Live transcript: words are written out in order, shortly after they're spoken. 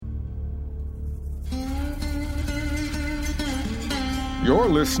You're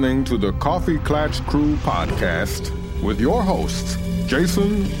listening to the Coffee Klatch Crew podcast with your hosts,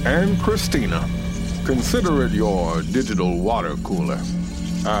 Jason and Christina. Consider it your digital water cooler.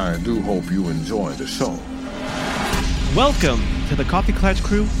 I do hope you enjoy the show. Welcome to the Coffee Klatch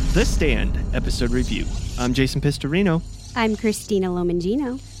Crew, The Stand episode review. I'm Jason Pistorino. I'm Christina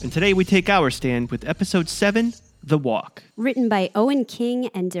Lomangino. And today we take our stand with episode 7, The Walk. Written by Owen King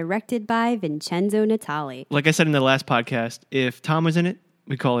and directed by Vincenzo Natali. Like I said in the last podcast, if Tom was in it,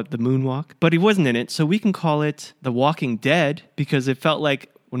 we call it The Moonwalk. But he wasn't in it, so we can call it The Walking Dead, because it felt like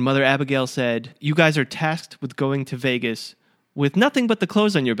when Mother Abigail said, you guys are tasked with going to Vegas with nothing but the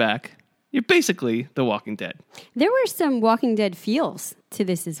clothes on your back, you're basically The Walking Dead. There were some Walking Dead feels to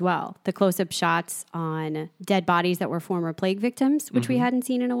this as well. The close-up shots on dead bodies that were former plague victims, which we hadn't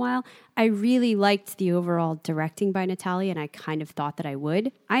seen in a while. I really liked the overall directing by Natali, and I kind of thought that I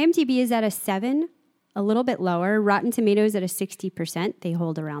would. IMDb is at a 7, a little bit lower. Rotten Tomatoes at a 60%. They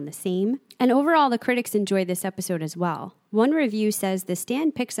hold around the same. And overall, the critics enjoyed this episode as well. One review says The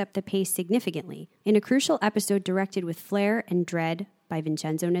Stand picks up the pace significantly in a crucial episode directed with flair and dread by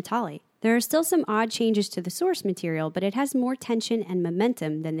Vincenzo Natali. There are still some odd changes to the source material, but it has more tension and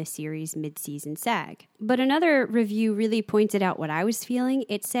momentum than the series' mid-season sag. But another review really pointed out what I was feeling.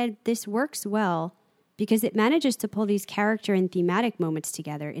 It said this works well because it manages to pull these character and thematic moments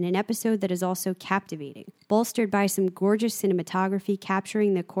together in an episode that is also captivating, bolstered by some gorgeous cinematography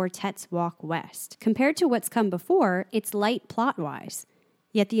capturing the quartet's walk west. Compared to what's come before, it's light plot-wise,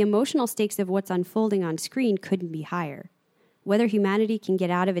 yet the emotional stakes of what's unfolding on screen couldn't be higher. Whether humanity can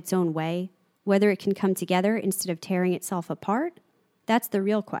get out of its own way, whether it can come together instead of tearing itself apart, that's the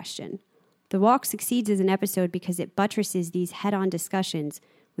real question. The Walk succeeds as an episode because it buttresses these head-on discussions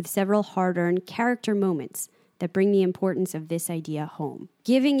with several hard-earned character moments that bring the importance of this idea home.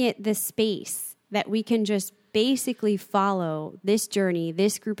 Giving it the space that we can just basically follow this journey,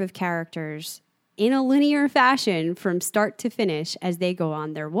 this group of characters, in a linear fashion from start to finish as they go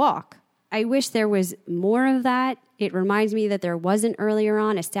on their walk. I wish there was more of that. It reminds me that there wasn't earlier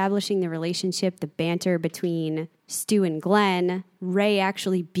on, establishing the relationship, the banter between Stu and Glenn, Ray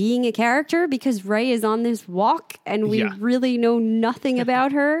actually being a character because Ray is on this walk and we really know nothing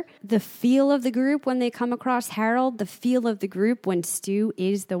about her. The feel of the group when they come across Harold, the feel of the group when Stu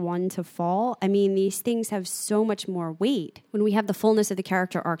is the one to fall. I mean, these things have so much more weight when we have the fullness of the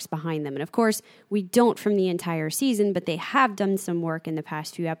character arcs behind them. And of course, we don't from the entire season, but they have done some work in the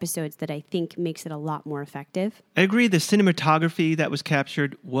past few episodes that I think makes it a lot more effective. I agree, the cinematography that was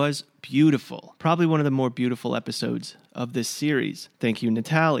captured was beautiful. Probably one of the more beautiful episodes of this series. Thank you,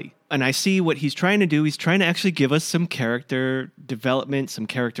 Natali. And I see what he's trying to do. He's trying to actually give us some character development, some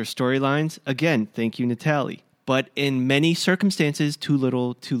character storylines. Again, thank you, Natali. But in many circumstances, too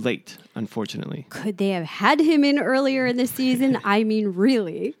little, too late, unfortunately. Could they have had him in earlier in the season? I mean,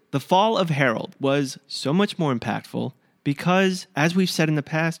 really? The fall of Harold was so much more impactful because, as we've said in the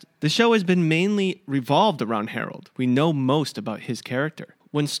past, the show has been mainly revolved around Harold. We know most about his character.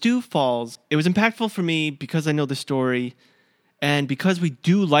 When Stu falls, it was impactful for me because I know the story and because we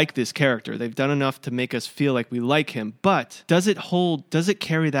do like this character. They've done enough to make us feel like we like him. But does it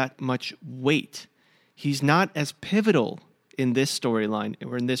carry that much weight? He's not as pivotal in this storyline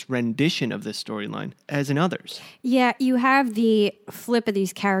or in this rendition of this storyline as in others. Yeah, you have the flip of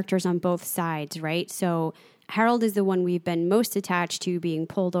these characters on both sides, right? So Harold is the one we've been most attached to being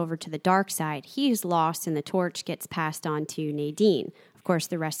pulled over to the dark side. He's lost and the torch gets passed on to Nadine. Of course,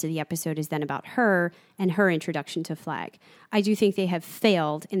 the rest of the episode is then about her and her introduction to Flag. I do think they have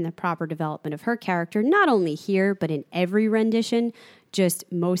failed in the proper development of her character, not only here, but in every rendition, just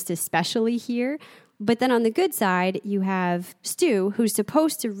most especially here. But then on the good side, you have Stu, who's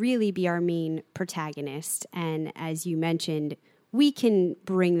supposed to really be our main protagonist. And as you mentioned, we can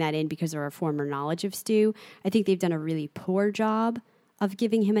bring that in because of our former knowledge of Stu. I think they've done a really poor job of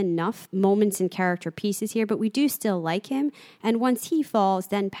giving him enough moments and character pieces here, but we do still like him. And once he falls,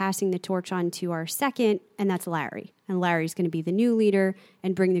 then passing the torch on to our second, and that's Larry. And Larry's going to be the new leader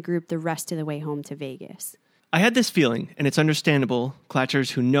and bring the group the rest of the way home to Vegas. I had this feeling, and it's understandable,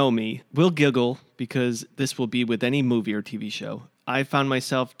 Klatchers who know me will giggle because this will be with any movie or TV show. I found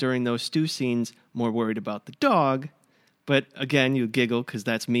myself during those Stu scenes more worried about the dog, but again, you giggle because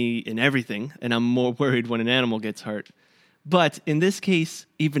that's me in everything, and I'm more worried when an animal gets hurt. But in this case,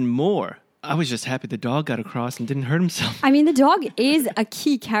 even more. I was just happy the dog got across and didn't hurt himself. I mean, the dog is a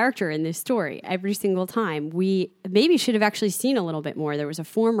key character in this story every single time. We maybe should have actually seen a little bit more. There was a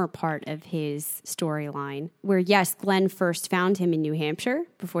former part of his storyline where, yes, Glenn first found him in New Hampshire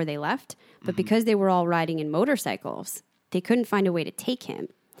before they left, but because they were all riding in motorcycles, they couldn't find a way to take him.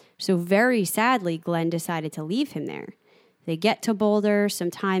 So very sadly, Glenn decided to leave him there. They get to Boulder,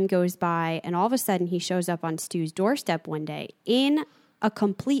 some time goes by, and all of a sudden he shows up on Stu's doorstep one day in a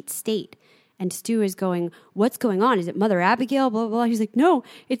complete state. And Stu is going, what's going on? Is it Mother Abigail? Blah, blah, blah. He's like, no,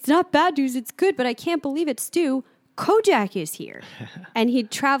 it's not bad news. It's good, but I can't believe it, Stu. Kojak is here. And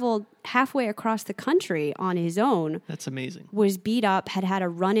he'd traveled halfway across the country on his own. That's amazing. Was beat up, had a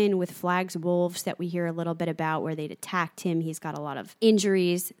run-in with Flag's wolves that we hear a little bit about where they'd attacked him. He's got a lot of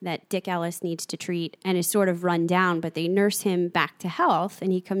injuries that Dick Ellis needs to treat and is sort of run down, but they nurse him back to health,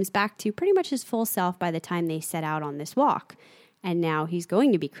 and he comes back to pretty much his full self by the time they set out on this walk. And now he's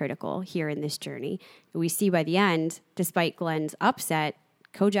going to be critical here in this journey. We see by the end, despite Glenn's upset,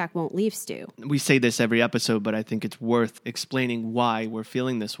 Kojak won't leave Stu. We say this every episode, but I think it's worth explaining why we're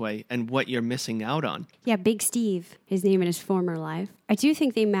feeling this way and what you're missing out on. Yeah, Big Steve, his name in his former life. I do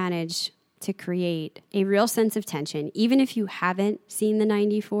think they manage to create a real sense of tension. Even if you haven't seen the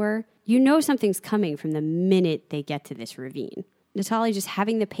 94, you know something's coming from the minute they get to this ravine. Natalie just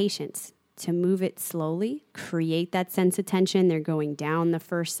having the patience to move it slowly, create that sense of tension. They're going down the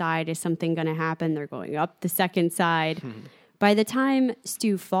first side. Is something going to happen? They're going up the second side. By the time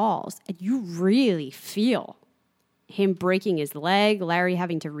Stu falls, and you really feel him breaking his leg, Larry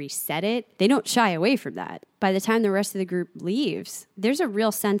having to reset it, they don't shy away from that. By the time the rest of the group leaves, there's a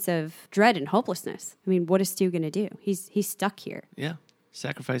real sense of dread and hopelessness. I mean, what is Stu going to do? He's stuck here. Yeah,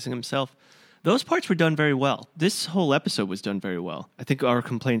 sacrificing himself. Those parts were done very well. This whole episode was done very well. I think our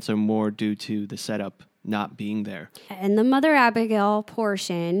complaints are more due to the setup not being there. And the Mother Abigail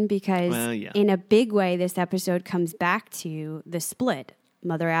portion, because in a big way, this episode comes back to the split.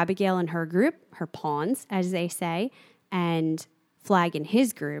 Mother Abigail and her group, her pawns, as they say, and Flag and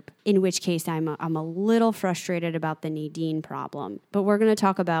his group, in which case I'm a little frustrated about the Nadine problem. But we're going to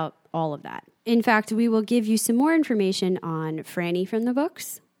talk about all of that. In fact, we will give you some more information on Franny from the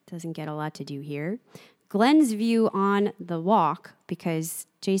books. Doesn't get a lot to do here. Glenn's view on the walk, because,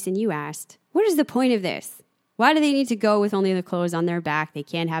 Jason, you asked, what is the point of this? Why do they need to go with only the clothes on their back? They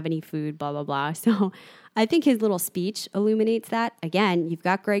can't have any food, blah, blah, blah. So I think his little speech illuminates that. Again, you've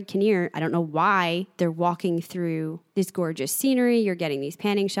got Greg Kinnear. I don't know why they're walking through this gorgeous scenery. You're getting these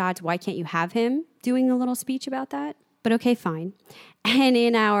panning shots. Why can't you have him doing a little speech about that? But okay, fine. And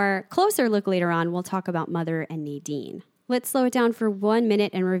in our closer look later on, we'll talk about Mother and Nadine. Let's slow it down for 1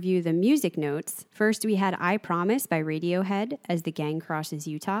 minute and review the music notes. First, we had I Promise by Radiohead as the gang crosses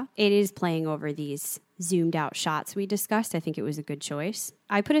Utah. It is playing over these zoomed out shots we discussed. I think it was a good choice.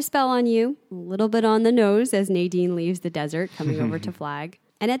 I Put a Spell on You, a little bit on the nose as Nadine leaves the desert, coming over to Flag.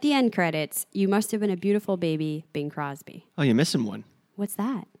 And at the end credits, You Must Have Been a Beautiful Baby, Bing Crosby. Oh, you're missing one. What's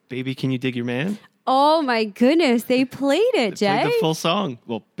that? Baby, Can You Dig Your Man? Oh my goodness, they played it, Jay. Played the full song.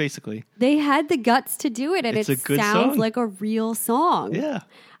 Well, basically. They had the guts to do it, and It's it a good sounds song. like a real song. Yeah.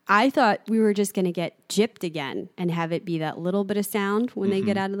 I thought we were just going to get gypped again and have it be that little bit of sound when they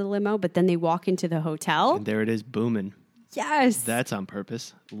get out of the limo, but then they walk into the hotel. And there it is, booming. Yes. That's on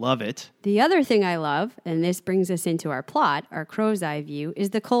purpose. Love it. The other thing I love, and this brings us into our plot, our crow's eye view, is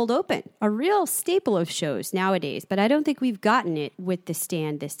the cold open. A real staple of shows nowadays, but I don't think we've gotten it with The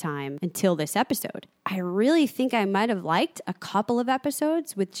Stand this time until this episode. I really think I might have liked a couple of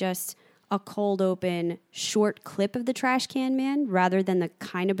episodes with just a cold open short clip of the Trash Can Man rather than the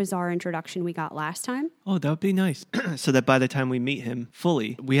kind of bizarre introduction we got last time. Oh, that would be nice. So that by the time we meet him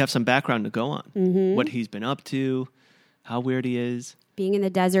fully, we have some background to go on. What he's been up to, how weird he is. Being in the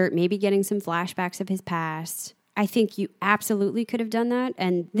desert, maybe getting some flashbacks of his past. I think you absolutely could have done that,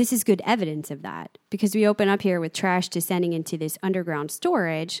 and this is good evidence of that, because we open up here with Trash descending into this underground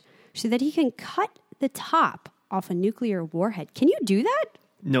storage so that he can cut the top off a nuclear warhead. Can you do that?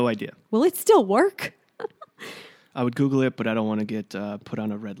 No idea. Will it still work? I would Google it, but I don't want to get put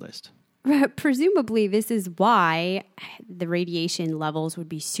on a red list. Presumably, this is why the radiation levels would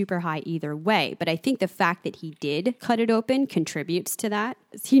be super high either way. But I think the fact that he did cut it open contributes to that.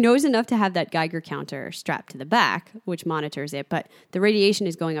 He knows enough to have that Geiger counter strapped to the back, which monitors it. But the radiation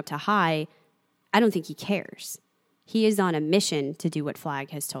is going up to high. I don't think he cares. He is on a mission to do what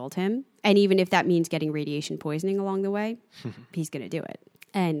Flag has told him. And even if that means getting radiation poisoning along the way, he's going to do it.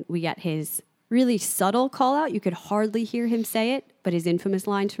 And we got his really subtle call out. You could hardly hear him say it, but his infamous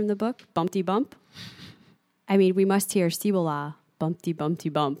lines from the book, bumpty bump. I mean, we must hear Sibola, bumpty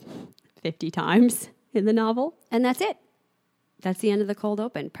bumpty bump 50 times in the novel. And that's it. That's the end of the cold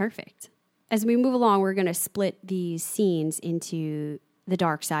open. Perfect. As we move along, we're going to split these scenes into the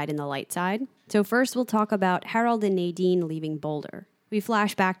dark side and the light side. So first we'll talk about Harold and Nadine leaving Boulder. We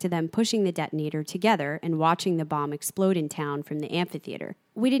flash back to them pushing the detonator together and watching the bomb explode in town from the amphitheater.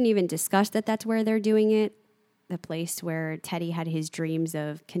 We didn't even discuss that that's where they're doing it. the place where Teddy had his dreams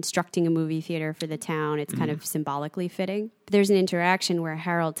of constructing a movie theater for the town. It's kind of symbolically fitting. But there's an interaction where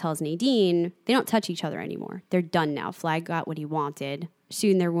Harold tells Nadine they don't touch each other anymore. They're done now. Flag got what he wanted.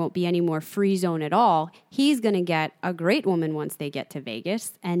 Soon there won't be any more free zone at all. He's going to get a great woman once they get to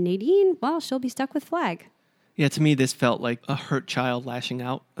Vegas. And Nadine, well, she'll be stuck with Flag. Yeah, to me, this felt like a hurt child lashing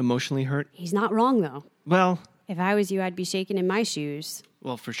out, emotionally hurt. He's not wrong, though. Well, If I was you, I'd be shaking in my shoes.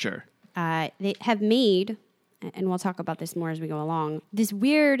 well, for sure. They have made, and we'll talk about this more as we go along, this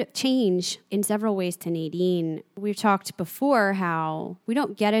weird change in several ways to Nadine. We've talked before how we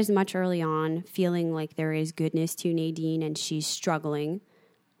don't get as much early on feeling like there is goodness to Nadine and she's struggling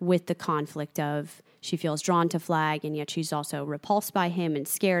with the conflict of she feels drawn to Flag and yet she's also repulsed by him and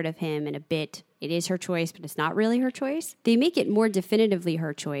scared of him and a bit. It is her choice, but it's not really her choice. They make it more definitively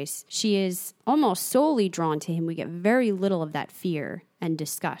her choice. She is almost solely drawn to him. We get very little of that fear and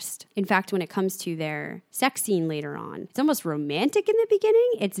disgust. In fact, when it comes to their sex scene later on, it's almost romantic in the beginning.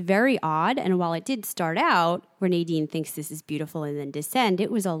 It's very odd. And while it did start out where Nadine thinks this is beautiful and then descend,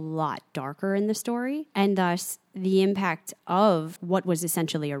 it was a lot darker in the story. And thus, the impact of what was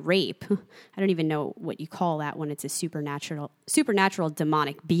essentially a rape, I don't even know what you call that when it's a supernatural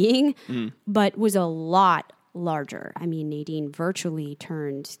demonic being, but was a lot larger. I mean, Nadine virtually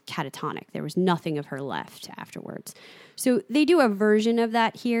turned catatonic. There was nothing of her left afterwards. So they do a version of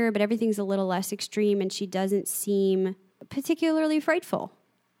that here, but everything's a little less extreme, and she doesn't seem particularly frightful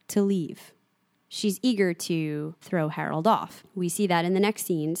to leave. She's eager to throw Harold off. We see that in the next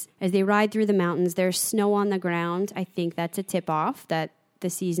scenes. As they ride through the mountains, there's snow on the ground. I think that's a tip-off that the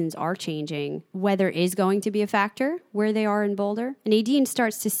seasons are changing. Weather is going to be a factor where they are in Boulder. And Nadine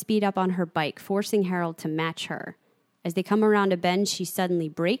starts to speed up on her bike, forcing Harold to match her. As they come around a bend, she suddenly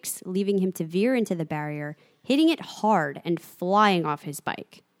brakes, leaving him to veer into the barrier, hitting it hard and flying off his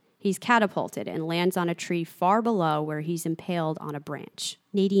bike. He's catapulted and lands on a tree far below where he's impaled on a branch.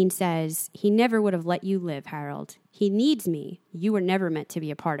 Nadine says, "He never would have let you live, Harold. He needs me. You were never meant to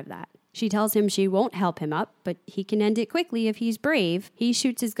be a part of that." She tells him she won't help him up, but he can end it quickly if he's brave. He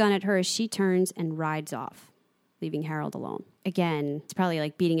shoots his gun at her as she turns and rides off, leaving Harold alone. Again, it's probably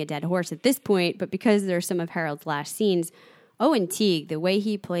like beating a dead horse at this point, but because there are some of Harold's last scenes, Owen Teague, the way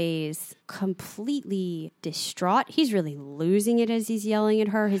he plays, completely distraught. He's really losing it as he's yelling at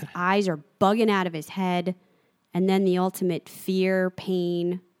her. His eyes are bugging out of his head. And then the ultimate fear,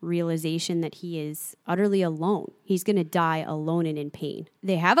 pain, realization that he is utterly alone. He's going to die alone and in pain.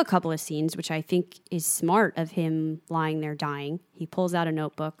 They have a couple of scenes, which I think is smart of him lying there dying. He pulls out a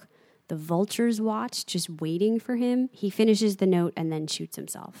notebook. The vultures watch, just waiting for him. He finishes the note and then shoots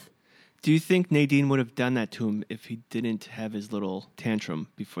himself. Do you think Nadine would have done that to him if he didn't have his little tantrum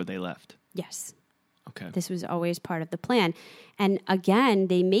before they left? Yes. Okay. This was always part of the plan. And again,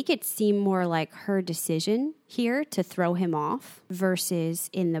 they make it seem more like her decision here to throw him off versus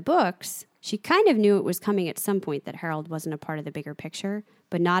in the books. She kind of knew it was coming at some point that Harold wasn't a part of the bigger picture,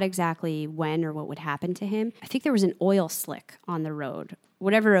 but not exactly when or what would happen to him. I think there was an oil slick on the road.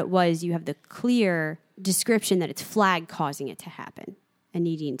 Whatever it was, you have the clear description that it's Flag causing it to happen. And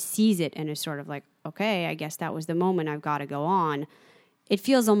Nadine sees it and is sort of like, okay, I guess that was the moment. I've got to go on. It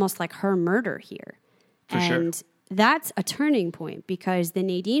feels almost like her murder here. And that's a turning point because the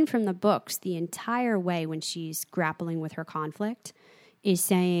Nadine from the books, the entire way when she's grappling with her conflict, is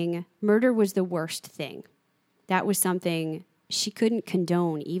saying murder was the worst thing. That was something she couldn't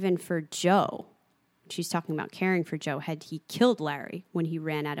condone even for Joe. She's talking about caring for Joe. Had he killed Larry when he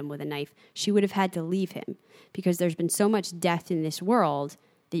ran at him with a knife, she would have had to leave him because there's been so much death in this world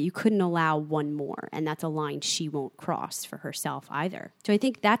that you couldn't allow one more. And that's a line she won't cross for herself either. So I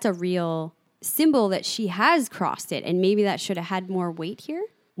think that's a real symbol that she has crossed it, and maybe that should have had more weight here.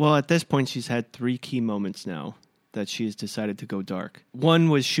 Well, at this point, she's had 3 key moments now that she has decided to go dark. 1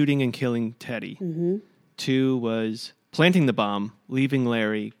 was shooting and killing Teddy. 2 was planting the bomb, leaving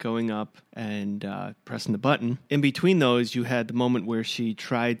Larry, going up and pressing the button. In between those, you had the moment where she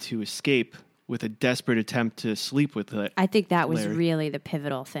tried to escape with a desperate attempt to sleep with it. I think that was Larry. really the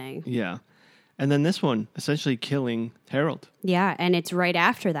pivotal thing. Yeah. And then this one, essentially killing Harold. Yeah, and it's right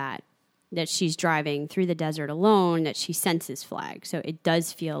after that she's driving through the desert alone, that she senses Flag. So it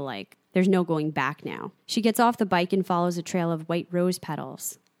does feel like there's no going back now. She gets off the bike and follows a trail of white rose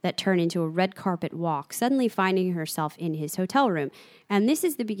petals that turn into a red carpet walk, suddenly finding herself in his hotel room. And this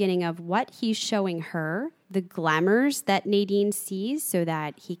is the beginning of what he's showing her, the glamours that Nadine sees so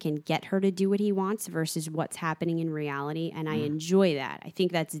that he can get her to do what he wants versus what's happening in reality. And I enjoy that. I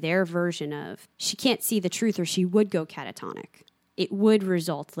think that's their version of she can't see the truth or she would go catatonic. It would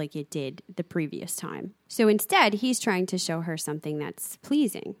result like it did the previous time. So instead, he's trying to show her something that's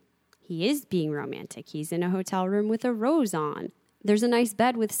pleasing. He is being romantic. He's in a hotel room with a rose on. There's a nice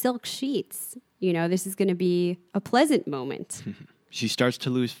bed with silk sheets. You know, this is going to be a pleasant moment. She starts to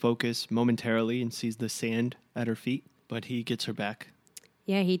lose focus momentarily and sees the sand at her feet, but he gets her back.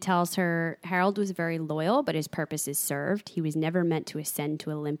 Yeah, he tells her Harold was very loyal, but his purpose is served. He was never meant to ascend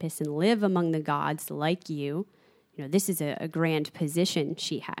to Olympus and live among the gods like you. You know, this is a grand position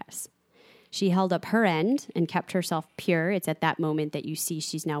she has. She held up her end and kept herself pure. It's at that moment that you see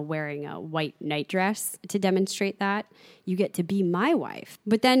she's now wearing a white nightdress to demonstrate that. You get to be my wife.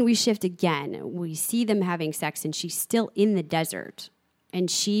 But then we shift again. We see them having sex and she's still in the desert. And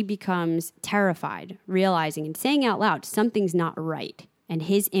she becomes terrified, realizing and saying out loud, something's not right. And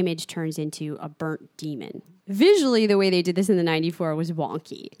his image turns into a burnt demon. Visually, the way they did this in the 94 was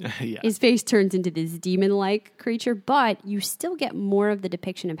wonky. Yeah. His face turns into this demon-like creature, but you still get more of the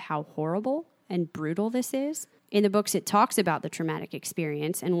depiction of how horrible and brutal this is. In the books, it talks about the traumatic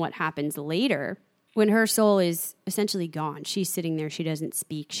experience and what happens later when her soul is essentially gone. She's sitting there, she doesn't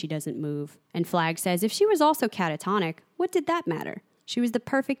speak, she doesn't move. And Flagg says, if she was also catatonic, what did that matter? She was the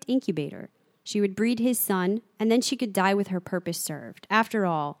perfect incubator. She would breed his son, and then she could die with her purpose served. After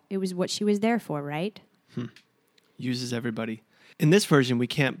all, it was what she was there for, right? Uses everybody. In this version, we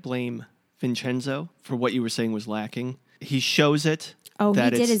can't blame Vincenzo for what you were saying was lacking. He shows it. Oh,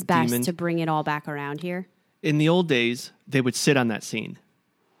 that he did it's his best demon. to bring it all back around here. In the old days, they would sit on that scene,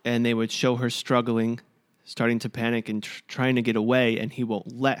 and they would show her struggling, starting to panic and trying to get away, and he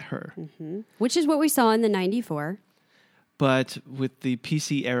won't let her. Mm-hmm. Which is what we saw in the 94. But with the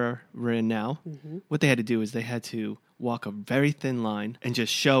PC era we're in now, what they had to do is they had to walk a very thin line and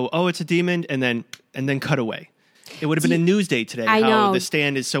just show, oh, it's a demon, and then cut away. It would have been a Newsday today, I how know. The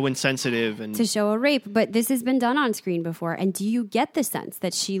Stand is so insensitive. And To show a rape, but this has been done on screen before. And do you get the sense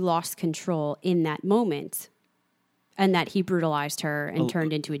that she lost control in that moment and that he brutalized her and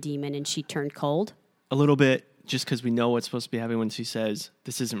turned into a demon and she turned cold? a little bit, just because we know what's supposed to be happening when she says,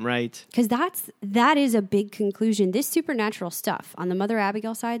 this isn't right. Because that is a big conclusion. This supernatural stuff, on the Mother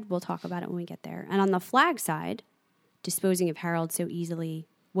Abigail side, we'll talk about it when we get there. And on the Flagg side, disposing of Harold so easily,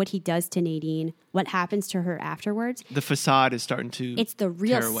 what he does to Nadine, what happens to her afterwards. The facade is starting to It's the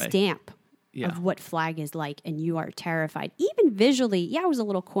real tear away. stamp Yeah. of what Flagg is like, and you are terrified. Even visually, yeah, it was a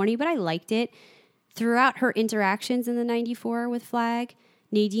little corny, but I liked it. Throughout her interactions in the 94 with Flagg,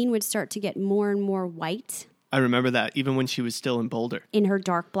 Nadine would start to get more and more white I remember that, even when she was still in Boulder. in her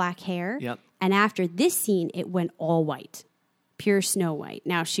dark black hair. Yep. And after this scene, it went all white, pure Snow White.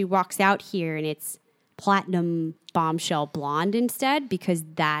 Now she walks out here and it's platinum bombshell blonde instead, because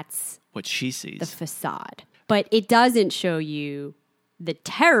that's What she sees. the facade. But it doesn't show you the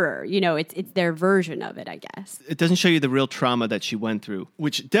terror. You know, it's their version of it, I guess. It doesn't show you the real trauma that she went through,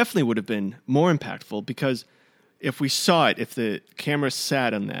 which definitely would have been more impactful, because if we saw it, if the camera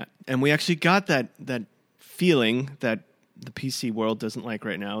sat on that, and we actually got that feeling that the PC world doesn't like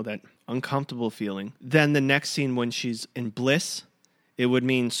right now, that uncomfortable feeling, then the next scene when she's in bliss, it would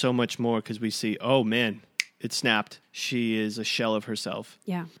mean so much more, because we see, oh man, it snapped. She is a shell of herself.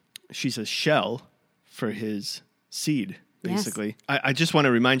 Yeah. She's a shell for his seed, Yes. basically. I just want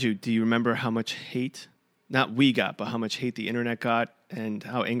to remind you, do you remember how much hate, not we got, but how much hate the internet got, and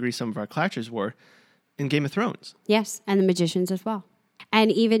how angry some of our clatchers were in Game of Thrones? Yes, and the magicians as well.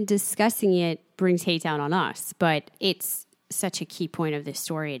 And even discussing it brings hate down on us, but it's such a key point of this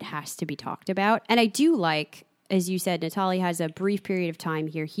story. It has to be talked about. And I do like, as you said, Natali has a brief period of time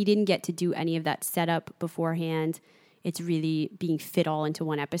here. He didn't get to do any of that setup beforehand. It's really being fit all into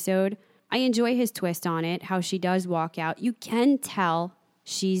one episode. I enjoy his twist on it, how she does walk out. You can tell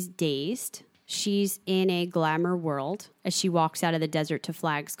she's dazed. She's in a glamour world as she walks out of the desert to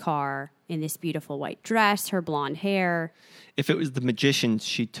Flagg's car in this beautiful white dress, her blonde hair. If it was the magicians,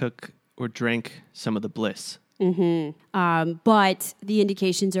 she took or drank some of the bliss. But the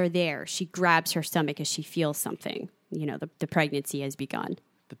indications are there. She grabs her stomach as she feels something. You know, the pregnancy has begun.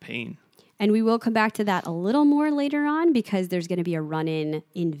 The pain. And we will come back to that a little more later on, because there's going to be a run-in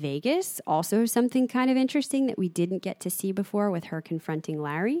in Vegas. Also something kind of interesting that we didn't get to see before with her confronting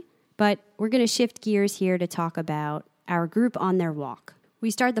Larry. But we're going to shift gears here to talk about our group on their walk.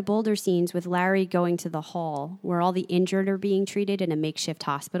 We start the Boulder scenes with Larry going to the hall where all the injured are being treated in a makeshift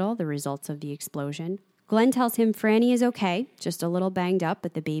hospital, the results of the explosion. Glenn tells him Franny is okay, just a little banged up,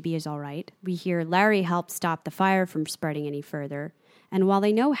 but the baby is all right. We hear Larry helped stop the fire from spreading any further. And while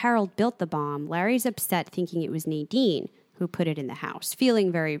they know Harold built the bomb, Larry's upset thinking it was Nadine who put it in the house,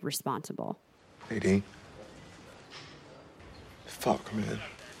 feeling very responsible. Nadine? Fuck, man.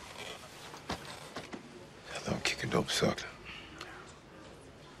 That little kicking dope sucked.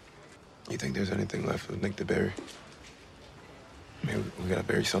 You think there's anything left of Nick DeBerry? I mean, we gotta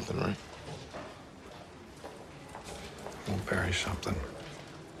bury something, right? We'll bury something.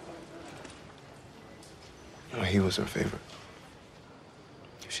 You know, he was her favorite.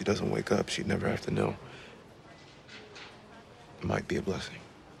 If she doesn't wake up, she'd never have to know. It might be a blessing.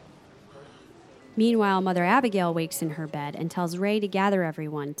 Meanwhile, Mother Abigail wakes in her bed and tells Ray to gather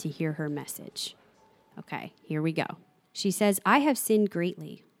everyone to hear her message. Okay, here we go. She says, I have sinned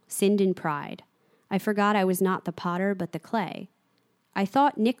greatly, sinned in pride. I forgot I was not the potter, but the clay. I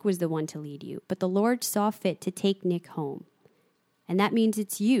thought Nick was the one to lead you, but the Lord saw fit to take Nick home. And that means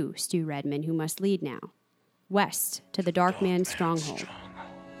it's you, Stu Redman, who must lead now. West, to the Dark Man's stronghold.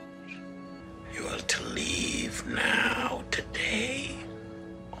 You are to leave now, today,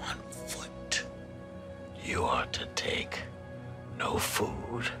 on foot. You are to take no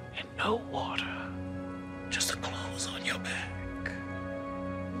food and no water, just the clothes on your back.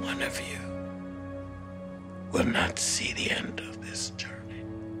 One of you will not see the end of this journey,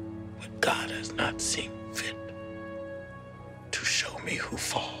 but God has not seen fit to show me who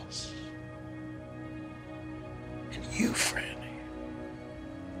falls. And you, Franny,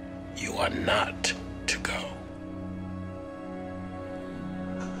 you are not to go.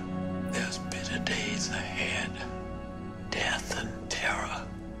 There's bitter days ahead. Death and terror.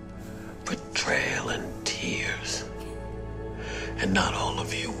 Betrayal and tears. And not all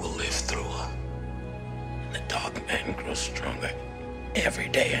of you will live through her. And the Dark Man grows stronger every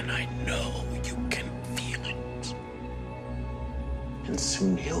day, and I know you can feel it. And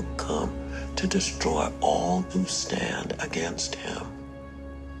soon he'll come to destroy all who stand against him.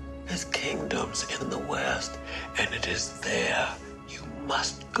 There's kingdoms in the West, and it is there you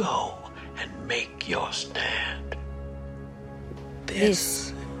must go and make your stand.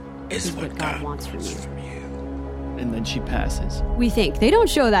 This is what God wants from you. And then she passes. We think. They don't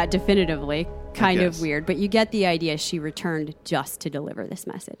show that definitively. Kind I of guess. weird, but you get the idea she returned just to deliver this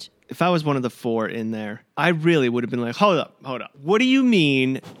message. If I was one of the four in there, I really would have been like, hold up. What do you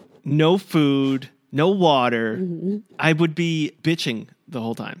mean no food, no water? Mm-hmm. I would be bitching the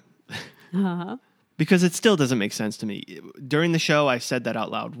whole time. Uh-huh. Because it still doesn't make sense to me. During the show, I said that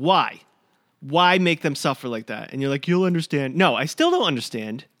out loud. Why? Why make them suffer like that? And you're like, you'll understand. No, I still don't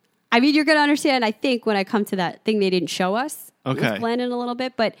understand. I mean, you're going to understand, I think, when I come to that thing they didn't show us. Okay. With Glenn in a little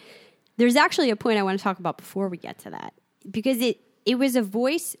bit. But there's actually a point I want to talk about before we get to that. Because it was a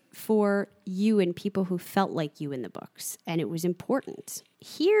voice for you and people who felt like you in the books. And it was important.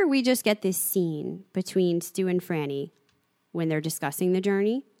 Here we just get this scene between Stu and Franny when they're discussing the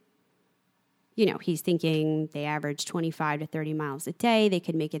journey. You know, he's thinking they average 25 to 30 miles a day. They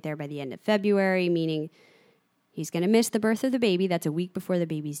could make it there by the end of February, meaning he's going to miss the birth of the baby. That's a week before the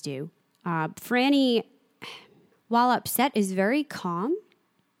baby's due. Franny, while upset, is very calm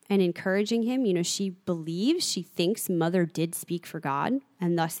and encouraging him. You know, she thinks Mother did speak for God,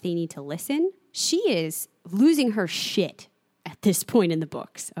 and thus they need to listen. She is losing her shit at this point in the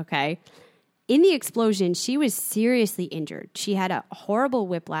books, okay? In the explosion, she was seriously injured. She had a horrible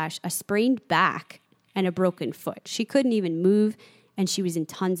whiplash, a sprained back, and a broken foot. She couldn't even move, and she was in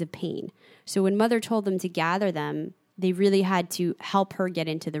tons of pain. So when Mother told them to gather them, they really had to help her get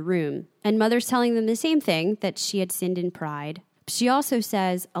into the room. And Mother's telling them the same thing, that she had sinned in pride. She also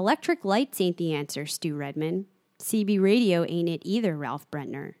says, electric lights ain't the answer, Stu Redman. CB radio ain't it either, Ralph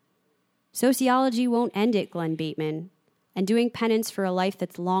Brentner. Sociology won't end it, Glenn Bateman. And doing penance for a life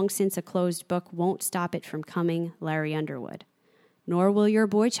that's long since a closed book won't stop it from coming, Larry Underwood. Nor will your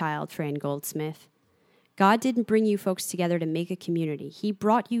boy child, Fran Goldsmith. God didn't bring you folks together to make a community. He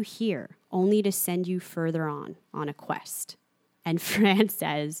brought you here only to send you further on a quest. And Fran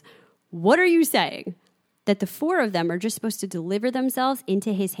says, what are you saying? That the four of them are just supposed to deliver themselves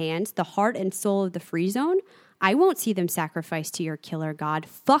into his hands, the heart and soul of the free zone? I won't see them sacrificed to your killer god.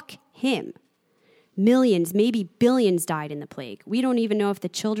 Fuck him. Millions, maybe billions died in the plague. We don't even know if the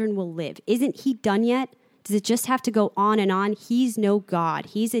children will live. Isn't he done yet? Does it just have to go on and on? He's no god.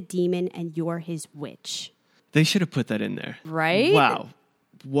 He's a demon, and you're his witch. They should have put that in there. Right? Wow.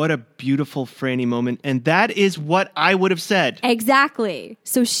 What a beautiful Franny moment. And that is what I would have said. Exactly.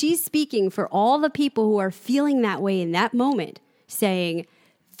 So she's speaking for all the people who are feeling that way in that moment, saying,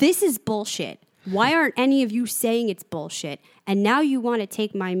 this is bullshit. Why aren't any of you saying it's bullshit? And now you want to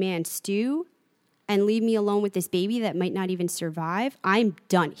take my man Stu and leave me alone with this baby that might not even survive? I'm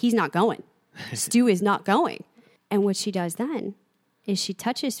done. He's not going. Stu is not going. And what she does then is she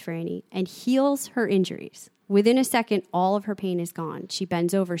touches Franny and heals her injuries. Within a second, all of her pain is gone. She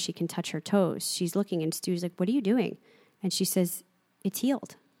bends over. She can touch her toes. She's looking, and Stu's like, what are you doing? And she says, it's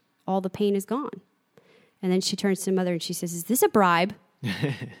healed. All the pain is gone. And then she turns to Mother, and she says, is this a bribe?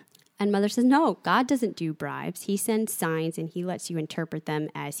 And Mother says, no, God doesn't do bribes. He sends signs and he lets you interpret them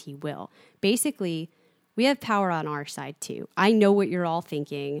as he will. Basically, we have power on our side too. I know what you're all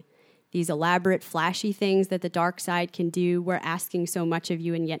thinking. These elaborate, flashy things that the dark side can do. We're asking so much of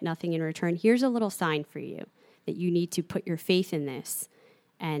you and yet nothing in return. Here's a little sign for you that you need to put your faith in this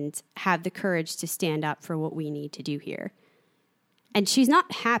and have the courage to stand up for what we need to do here. And she's not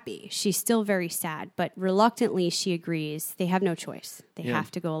happy. She's still very sad, but reluctantly she agrees. They have no choice. They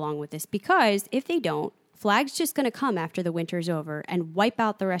have to go along with this because if they don't, Flag's just going to come after the winter's over and wipe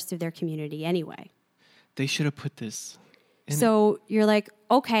out the rest of their community anyway. They should have put this in. So you're like,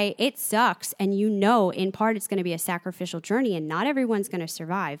 okay, it sucks. And you know, in part, it's going to be a sacrificial journey and not everyone's going to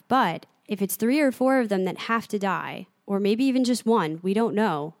survive. But if it's 3 or 4 of them that have to die, or maybe even just one, we don't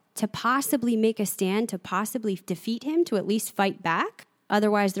know, to possibly make a stand, to possibly defeat him, to at least fight back.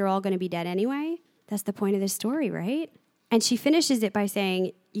 Otherwise, they're all going to be dead anyway. That's the point of this story, right? And she finishes it by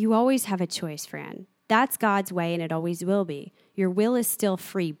saying, you always have a choice, Fran. That's God's way, and it always will be. Your will is still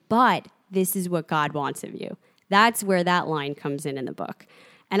free, but this is what God wants of you. That's where that line comes in the book.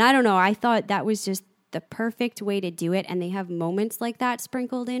 And I don't know, I thought that was just the perfect way to do it. And they have moments like that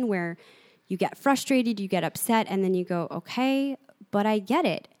sprinkled in where you get frustrated, you get upset, and then you go, okay, but I get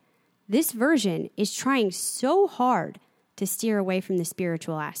it. This version is trying so hard to steer away from the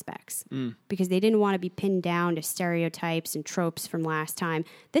spiritual aspects because they didn't want to be pinned down to stereotypes and tropes from last time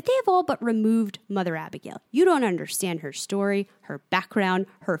that they have all but removed Mother Abigail. You don't understand her story, her background,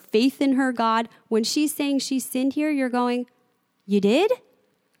 her faith in her God. When she's saying she sinned here, you're going, you did?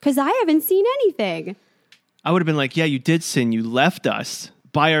 Because I haven't seen anything. I would have been like, yeah, you did sin. You left us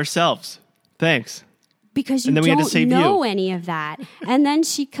by ourselves. Thanks. Because you and then we had to don't save know you. any of that. And then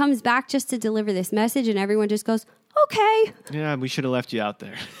she comes back just to deliver this message and everyone just goes, okay. Yeah, we should have left you out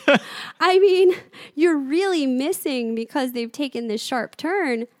there. I mean, you're really missing because they've taken this sharp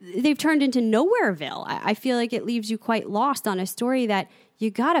turn. They've turned into Nowhereville. I feel like it leaves you quite lost on a story that, you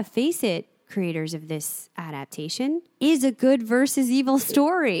gotta face it, creators of this adaptation, is a good versus evil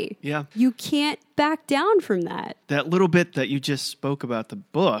story. Yeah. You can't back down from that. That little bit that you just spoke about the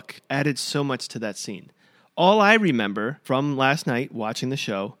book added so much to that scene. All I remember from last night watching the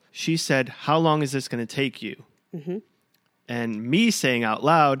show, she said, how long is this going to take you? Mm-hmm. And me saying out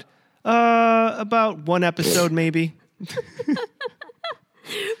loud, about 1 episode maybe.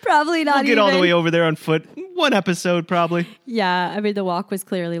 Probably not We'll get even. all the way over there on foot. 1 episode probably. Yeah, I mean, the walk was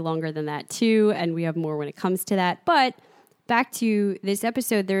clearly longer than that too, and we have more when it comes to that. But back to this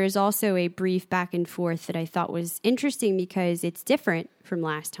episode, there is also a brief back and forth that I thought was interesting because it's different from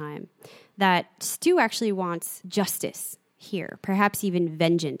last time. That Stu actually wants justice here, perhaps even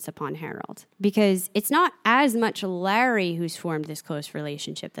vengeance upon Harold, because it's not as much Larry who's formed this close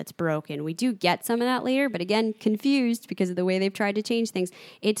relationship that's broken. We do get some of that later, but again, confused because of the way they've tried to change things.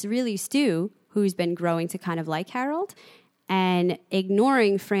 It's really Stu who's been growing to kind of like Harold and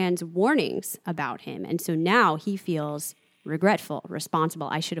ignoring Fran's warnings about him. And so now he feels regretful, responsible.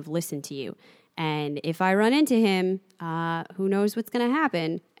 I should have listened to you. And if I run into him, who knows what's going to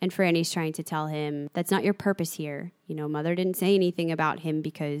happen? And Franny's trying to tell him, that's not your purpose here. You know, Mother didn't say anything about him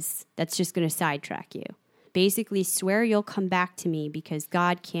because that's just going to sidetrack you. Basically, swear you'll come back to me because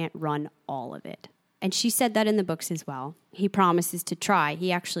God can't run all of it. And she said that in the books as well. He promises to try.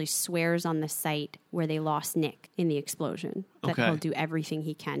 He actually swears on the site where they lost Nick in the explosion that he'll do everything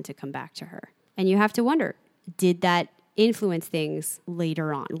he can to come back to her. And you have to wonder, did that influence things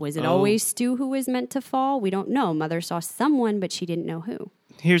later on? Was it always Stu who was meant to fall? We don't know. Mother saw someone, but she didn't know who.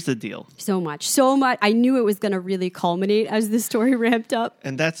 Here's the deal. So much. I knew it was going to really culminate as the story ramped up.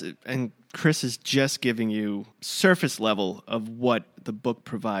 And Chris is just giving you surface level of what the book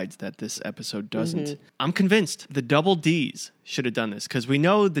provides that this episode doesn't. Mm-hmm. I'm convinced the Double Ds should have done this because we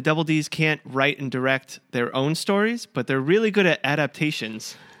know the Double Ds can't write and direct their own stories, but they're really good at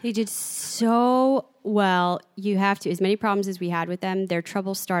adaptations. They did so well. You have to, as many problems as we had with them, their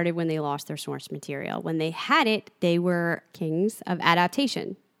trouble started when they lost their source material. When they had it, they were kings of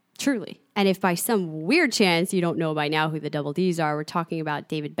adaptation, truly. And if by some weird chance you don't know by now who the Double Ds are, we're talking about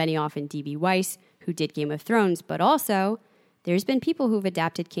David Benioff and D.B. Weiss, who did Game of Thrones, but also there's been people who've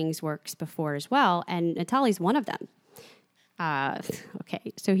adapted King's works before as well, and Natali's one of them.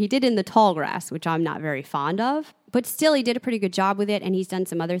 Okay, so he did in The Tall Grass, which I'm not very fond of, but still he did a pretty good job with it, and he's done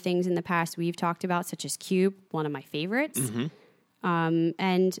some other things in the past we've talked about, such as Cube, one of my favorites. Mm-hmm.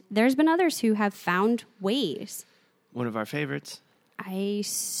 And there's been others who have found ways. One of our favorites. I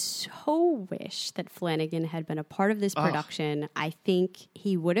so wish that Flanagan had been a part of this production. I think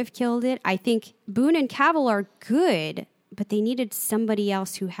he would have killed it. I think Boone and Cavill are good, but they needed somebody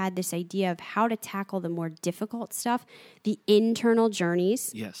else who had this idea of how to tackle the more difficult stuff, the internal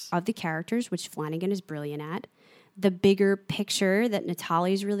journeys of the characters, which Flanagan is brilliant at, the bigger picture that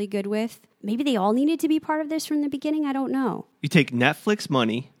Natalie's really good with. Maybe they all needed to be part of this from the beginning. I don't know. You take Netflix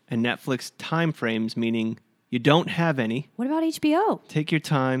money and Netflix time frames, meaning you don't have any. What about HBO? Take your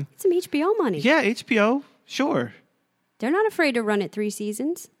time. Get some HBO money. Yeah, HBO. Sure. They're not afraid to run it 3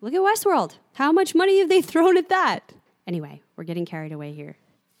 seasons. Look at Westworld. How much money have they thrown at that? Anyway, we're getting carried away here.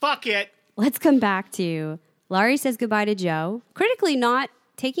 Fuck it. Let's come back to Larry says goodbye to Joe, critically not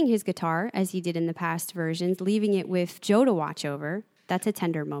taking his guitar as he did in the past versions, leaving it with Joe to watch over. That's a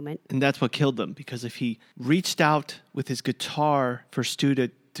tender moment. And that's what killed them, because if he reached out with his guitar for Stu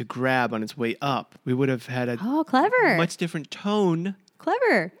to grab on his way up, we would have had a clever. much different tone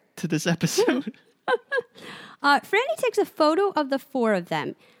Clever. to this episode. Franny takes a photo of the 4 of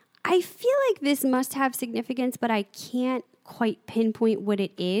them. I feel like this must have significance, but I can't quite pinpoint what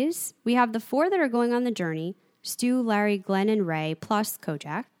it is. We have the 4 that are going on the journey, Stu, Larry, Glenn, and Ray, plus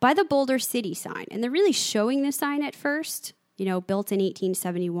Kojak, by the Boulder City sign. And they're really showing the sign at first, you know, built in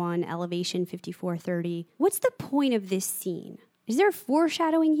 1871, elevation 5430. What's the point of this scene? Is there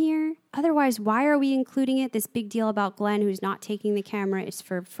foreshadowing here? Otherwise, why are we including it? This big deal about Glenn who's not taking the camera is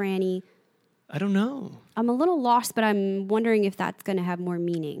for Franny. I don't know. I'm a little lost, but I'm wondering if that's going to have more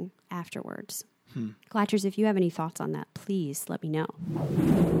meaning afterwards. Glatchers, if you have any thoughts on that, please let me know.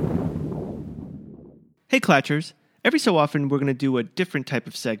 Hey, Clatchers. Every so often, we're going to do a different type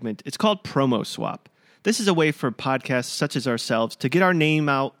of segment. It's called Promo Swap. This is a way for podcasts such as ourselves to get our name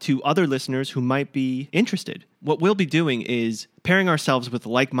out to other listeners who might be interested. What we'll be doing is pairing ourselves with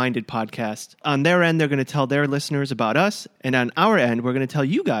like-minded podcasts. On their end, they're going to tell their listeners about us, and on our end, we're going to tell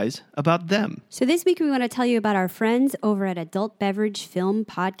you guys about them. So this week, we want to tell you about our friends over at Adult Beverage Film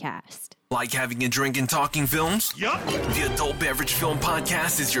Podcast. Like having a drink and talking films? Yup. The Adult Beverage Film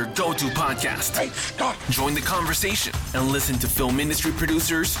Podcast is your go-to podcast. Hey, stop. Join the conversation and listen to film industry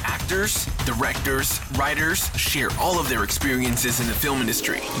producers, actors, directors, writers share all of their experiences in the film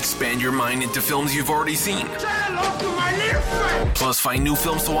industry. Expand your mind into films you've already seen. Say hello to my little friend. Plus, find new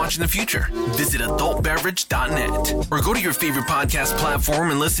films to watch in the future. Visit adultbeverage.net or go to your favorite podcast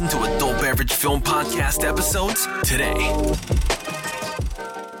platform and listen to Adult Beverage Film Podcast episodes today.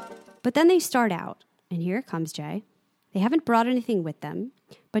 But then they start out, and here it comes, Jay. They haven't brought anything with them,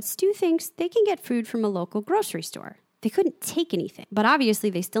 but Stu thinks they can get food from a local grocery store. They couldn't take anything, but obviously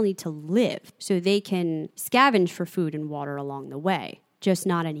they still need to live, so they can scavenge for food and water along the way, just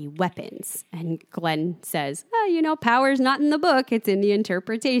not any weapons. And Glenn says, power's not in the book, it's in the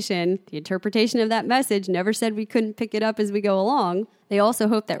interpretation. The interpretation of that message never said we couldn't pick it up as we go along. They also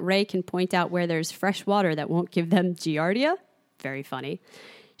hope that Ray can point out where there's fresh water that won't give them giardia. Very funny.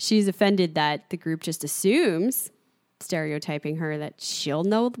 She's offended that the group just assumes, stereotyping her, that she'll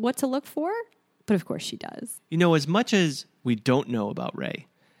know what to look for. But of course she does. You know, as much as we don't know about Ray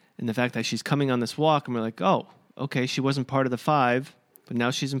and the fact that she's coming on this walk and we're like, oh, okay, she wasn't part of the 5, but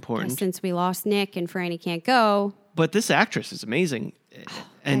now she's important. Since we lost Nick and Franny can't go. But this actress is amazing.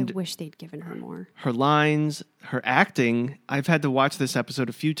 And I wish they'd given her more. Her lines, her acting. I've had to watch this episode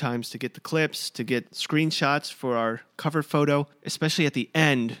a few times to get the clips, to get screenshots for our cover photo, especially at the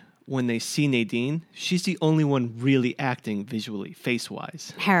end when they see Nadine. She's the only one really acting visually,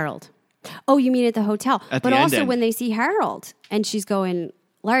 face-wise. Harold. Oh, you mean at the hotel. At but the also end. when they see Harold and she's going,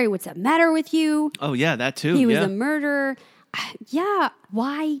 Larry, what's the matter with you? Oh, yeah, that too. He was a murderer. Yeah,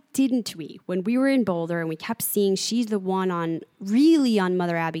 why didn't we? When we were in Boulder and we kept seeing she's the one on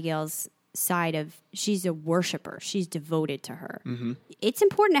Mother Abigail's side of, she's a worshiper. She's devoted to her. Mm-hmm. It's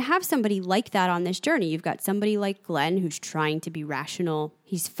important to have somebody like that on this journey. You've got somebody like Glenn who's trying to be rational.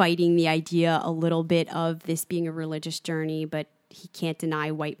 He's fighting the idea a little bit of this being a religious journey, but he can't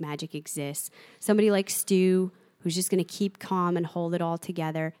deny white magic exists. Somebody like Stu who's just going to keep calm and hold it all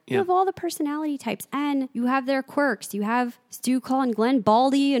together. You have all the personality types, and you have their quirks. You have Stu calling Glenn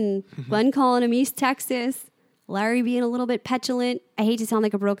Baldy and Glenn calling him East Texas. Larry being a little bit petulant. I hate to sound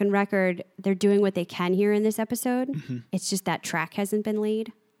like a broken record. They're doing what they can here in this episode. Mm-hmm. It's just that track hasn't been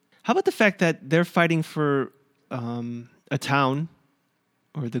laid. How about the fact that they're fighting for a town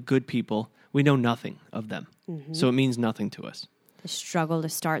or the good people? We know nothing of them. Mm-hmm. So it means nothing to us. The struggle to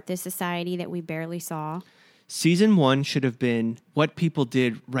start this society that we barely saw. Season 1 should have been what people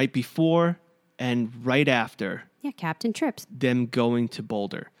did right before and right after. Yeah, Captain Trips. Them going to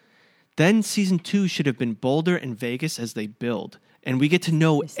Boulder. Then season 2 should have been Boulder and Vegas as they build. And we get to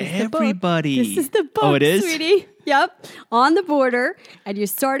know everybody. This is the book, oh, it is? sweetie. Yep. On the border. And you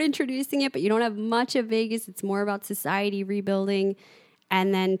start introducing it, but you don't have much of Vegas. It's more about society rebuilding.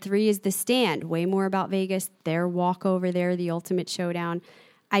 And then 3 is The Stand, way more about Vegas, their walk over there, the ultimate showdown.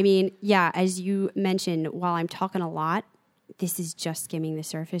 I mean, yeah, as you mentioned, while I'm talking a lot, this is just skimming the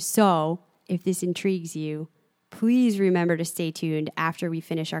surface. So if this intrigues you, please remember to stay tuned after we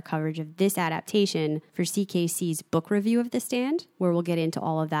finish our coverage of this adaptation for CKC's book review of The Stand, where we'll get into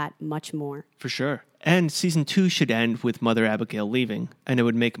all of that much more. For sure. And season 2 should end with Mother Abigail leaving. And it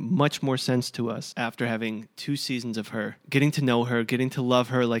would make much more sense to us after having 2 seasons of her, getting to know her, getting to love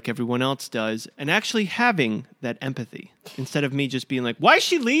her like everyone else does, and actually having that empathy instead of me just being like, why is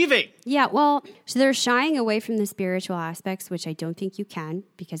she leaving? Yeah, well, so they're shying away from the spiritual aspects, which I don't think you can,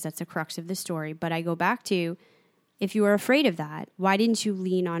 because that's the crux of the story. But I go back to, if you were afraid of that, why didn't you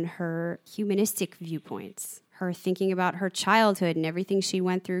lean on her humanistic viewpoints? Her thinking about her childhood and everything she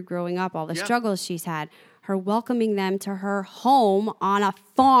went through growing up, all the struggles she's had, her welcoming them to her home on a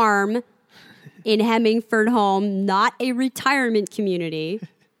farm in Hemingford Home, not a retirement community,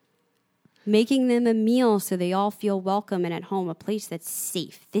 making them a meal so they all feel welcome and at home, a place that's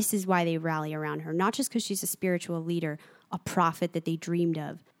safe. This is why they rally around her, not just because she's a spiritual leader, a prophet that they dreamed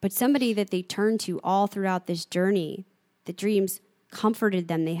of, but somebody that they turned to all throughout this journey. The dreams comforted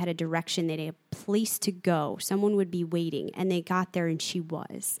them. They had a direction. They had a place to go. Someone would be waiting, and they got there, and she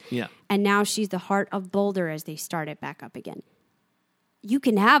was. Yeah. And now she's the heart of Boulder as they start it back up again. You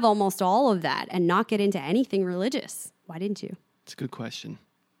can have almost all of that and not get into anything religious. Why didn't you? It's a good question.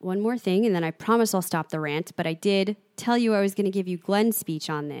 One more thing, and then I promise I'll stop the rant, but I did tell you I was going to give you Glenn's speech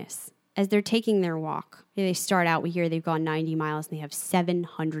on this. As they're taking their walk, they start out, we hear they've gone 90 miles, and they have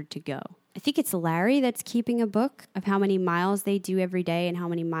 700 to go. I think it's Larry that's keeping a book of how many miles they do every day and how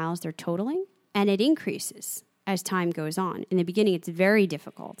many miles they're totaling. And it increases as time goes on. In the beginning, it's very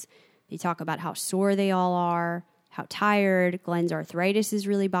difficult. They talk about how sore they all are, how tired. Glenn's arthritis is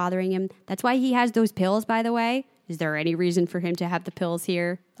really bothering him. That's why he has those pills, by the way. Is there any reason for him to have the pills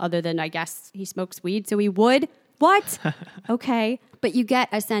here other than, I guess, he smokes weed, so he would? What? Okay. But you get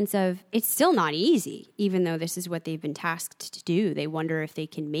a sense of it's still not easy, even though this is what they've been tasked to do. They wonder if they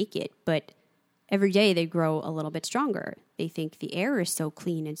can make it. But every day they grow a little bit stronger. They think the air is so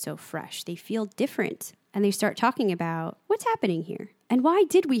clean and so fresh. They feel different. And they start talking about what's happening here. And why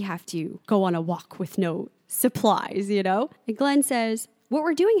did we have to go on a walk with no supplies, you know? And Glenn says, what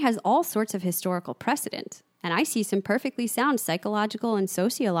we're doing has all sorts of historical precedent. And I see some perfectly sound psychological and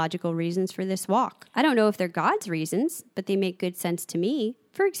sociological reasons for this walk. I don't know if they're God's reasons, but they make good sense to me.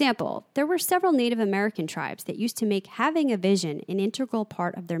 For example, there were several Native American tribes that used to make having a vision an integral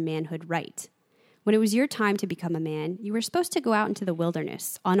part of their manhood right. When it was your time to become a man, you were supposed to go out into the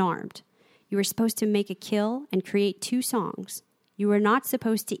wilderness, unarmed. You were supposed to make a kill and create 2 songs. You were not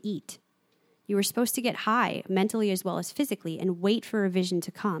supposed to eat. You were supposed to get high, mentally as well as physically, and wait for a vision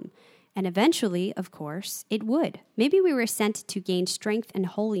to come. And eventually, of course, it would. Maybe we were sent to gain strength and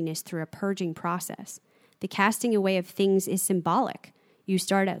holiness through a purging process. The casting away of things is symbolic. You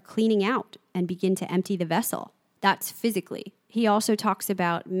start out cleaning out and begin to empty the vessel. That's physically. He also talks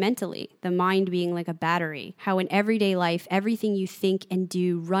about mentally, the mind being like a battery, how in everyday life, everything you think and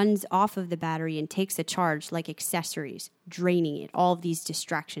do runs off of the battery and takes a charge like accessories, draining it, all of these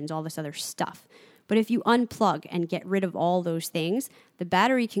distractions, all this other stuff. But if you unplug and get rid of all those things, the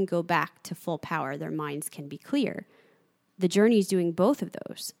battery can go back to full power. Their minds can be clear. The journey's doing both of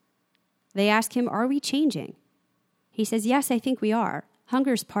those. They ask him, are we changing? He says, yes, I think we are.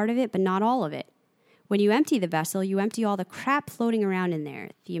 Hunger's part of it, but not all of it. When you empty the vessel, you empty all the crap floating around in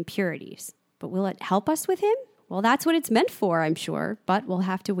there, the impurities. But will it help us with him? Well, that's what it's meant for, I'm sure, but we'll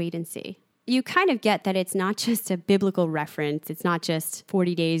have to wait and see. You kind of get that it's not just a biblical reference. It's not just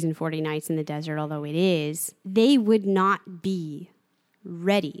 40 days and 40 nights in the desert, although it is. They would not be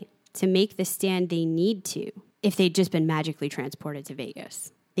ready to make the stand they need to if they'd just been magically transported to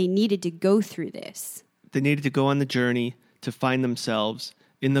Vegas. They needed to go through this. They needed to go on the journey to find themselves.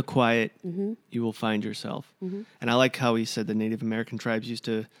 In the quiet, you will find yourself. And I like how he said the Native American tribes used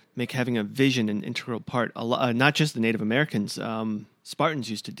to make having a vision an integral part. Not just the Native Americans.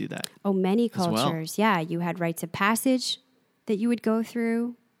 Spartans used to do that. Oh, many cultures. Well. Yeah, you had rites of passage that you would go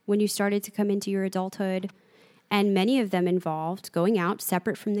through when you started to come into your adulthood. And many of them involved going out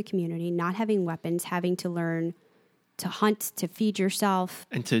separate from the community, not having weapons, having to learn to hunt, to feed yourself.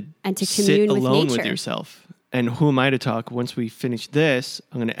 And to commune sit alone with with yourself. And who am I to talk? Once we finish this,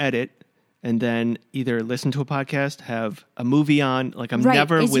 I'm going to edit and then either listen to a podcast, have a movie on. Like I'm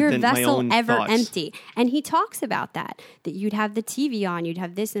never within my own thoughts. Is your vessel ever empty? And he talks about that you'd have the TV on, you'd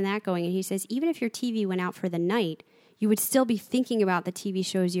have this and that going. And he says, even if your TV went out for the night, you would still be thinking about the TV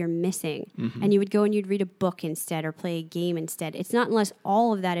shows you're missing. And you would go and you'd read a book instead or play a game instead. It's not unless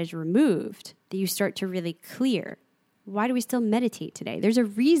all of that is removed that you start to really clear why do we still meditate today? There's a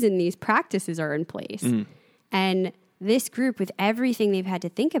reason these practices are in place. And this group, with everything they've had to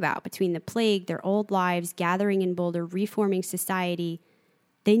think about between the plague, their old lives, gathering in Boulder, reforming society,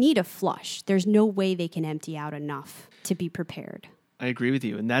 they need a flush. There's no way they can empty out enough to be prepared. I agree with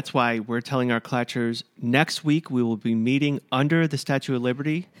you. And that's why we're telling our Clatchers next week we will be meeting under the Statue of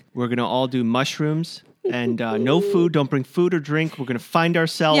Liberty. We're going to all do mushrooms and no food. Don't bring food or drink. We're going to find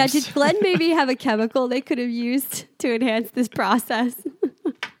ourselves. Yeah, did Glenn maybe have a chemical they could have used to enhance this process?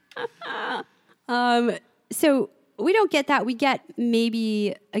 So we don't get that. We get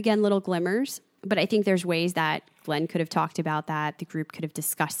maybe, again, little glimmers. But I think there's ways that Glenn could have talked about that. The group could have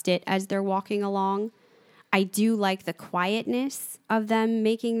discussed it as they're walking along. I do like the quietness of them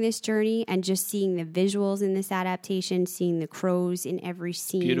making this journey and just seeing the visuals in this adaptation, seeing the crows in every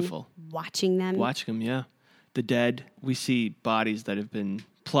scene. Beautiful. Watching them. Watching them, yeah. The dead. We see bodies that have been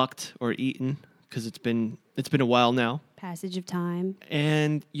plucked or eaten because it's been a while now. Passage of time.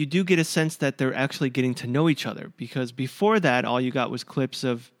 And you do get a sense that they're actually getting to know each other, because before that, all you got was clips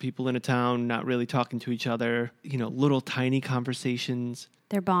of people in a town not really talking to each other, little tiny conversations.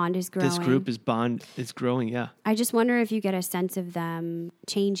 Their bond is growing. This group's bond is growing, yeah. I just wonder if you get a sense of them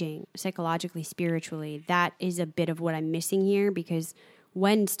changing psychologically, spiritually. That is a bit of what I'm missing here, because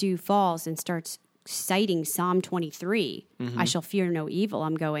when Stu falls and starts citing Psalm 23, I shall fear no evil,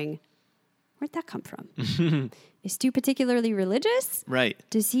 I'm going, where'd that come from? Is Stu particularly religious? Right.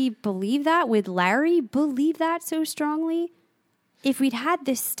 Does he believe that? Would Larry believe that so strongly? If we'd had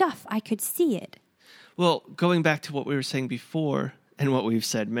this stuff, I could see it. Well, going back to what we were saying before, and what we've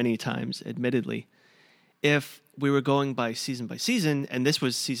said many times, admittedly, if we were going by season, and this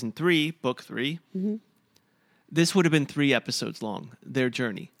was season 3, book 3, this would have been 3 episodes long, their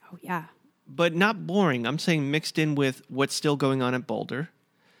journey. Oh, yeah. But not boring. I'm saying mixed in with what's still going on at Boulder,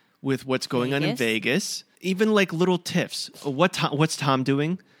 with what's going on in Vegas, even like little tiffs. What's Tom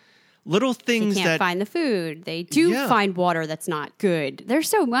doing? Little things they can't find the food. They do find water that's not good. There's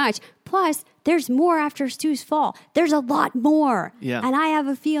so much. Plus, there's more after Stu's fall. There's a lot more. Yeah. And I have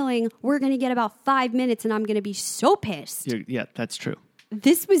a feeling we're going to get about 5 minutes and I'm going to be so pissed. Yeah, that's true.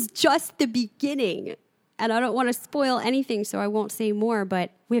 This was just the beginning. And I don't want to spoil anything, so I won't say more.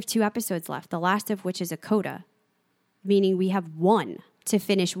 But we have 2 episodes left, the last of which is a coda, meaning we have 1 to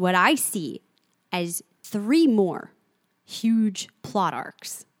finish what I see as 3 more huge plot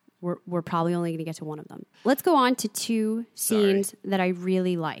arcs. We're probably only going to get to 1 of them. Let's go on to 2 scenes that I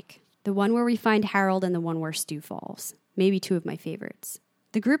really like. The one where we find Harold and the one where Stu falls. Maybe 2 of my favorites.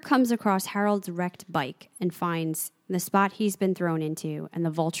 The group comes across Harold's wrecked bike and finds the spot he's been thrown into and the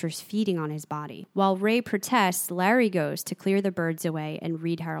vultures feeding on his body. While Ray protests, Larry goes to clear the birds away and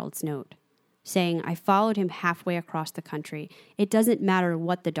read Harold's note, saying, I followed him halfway across the country. It doesn't matter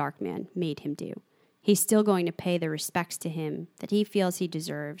what the Dark Man made him do. He's still going to pay the respects to him that he feels he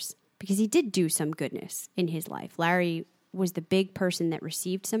deserves, because he did do some goodness in his life. Larry was the big person that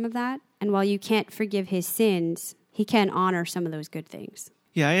received some of that. And while you can't forgive his sins, he can honor some of those good things.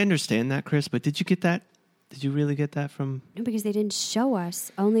 Yeah, I understand that, Chris, but did you get that? Did you really get that from... No, because they didn't show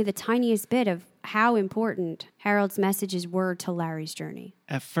us only the tiniest bit of how important Harold's messages were to Larry's journey.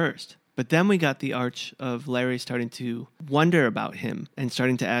 At first. But then we got the arch of Larry starting to wonder about him and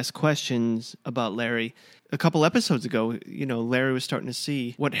starting to ask questions about Larry. A couple episodes ago, Larry was starting to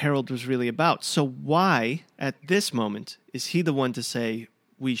see what Harold was really about. So why, at this moment, is he the one to say,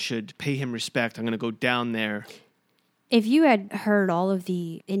 we should pay him respect? I'm going to go down there. If you had heard all of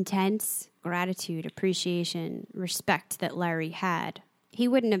the intense gratitude, appreciation, respect that Larry had, he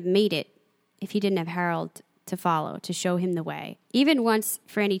wouldn't have made it if he didn't have Harold to follow, to show him the way. Even once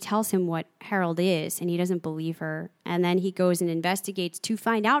Franny tells him what Harold is and he doesn't believe her, and then he goes and investigates to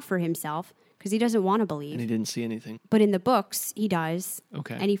find out for himself because he doesn't want to believe. And he didn't see anything. But in the books, he does.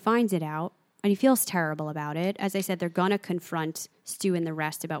 Okay. And he finds it out, and he feels terrible about it. As I said, they're going to confront Stu and the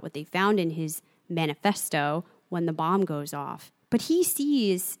rest about what they found in his manifesto when the bomb goes off. But he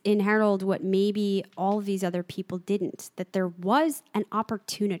sees in Harold what maybe all of these other people didn't, that there was an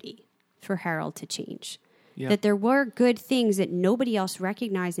opportunity for Harold to change. Yeah. That there were good things that nobody else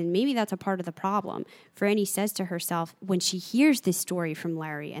recognized, and maybe that's a part of the problem. Franny says to herself, when she hears this story from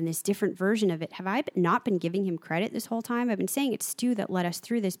Larry and this different version of it, have I not been giving him credit this whole time? I've been saying it's Stu that led us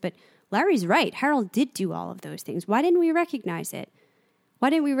through this, but Larry's right. Harold did do all of those things. Why didn't we recognize it? Why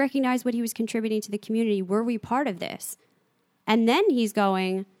didn't we recognize what he was contributing to the community? Were we part of this? And then he's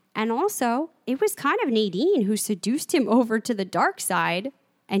going, and also, it was kind of Nadine who seduced him over to the dark side,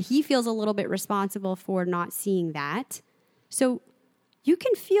 and he feels a little bit responsible for not seeing that. So you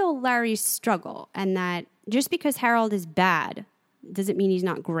can feel Larry's struggle, and that just because Harold is bad doesn't mean he's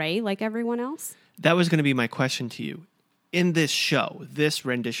not gray like everyone else. That was going to be my question to you. in this show, this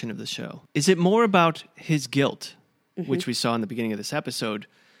rendition of the show, is it more about his guilt, which we saw in the beginning of this episode,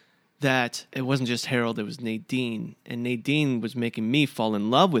 that it wasn't just Harold, it was Nadine, and Nadine was making me fall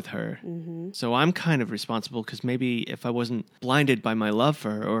in love with her. So I'm kind of responsible because maybe if I wasn't blinded by my love for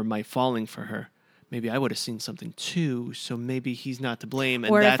her or my falling for her, maybe I would have seen something too, so maybe he's not to blame.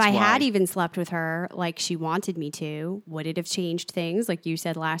 And or that's if I why. had even slept with her like she wanted me to, would it have changed things like you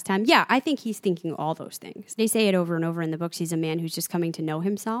said last time? Yeah, I think he's thinking all those things. They say it over and over in the books. He's a man who's just coming to know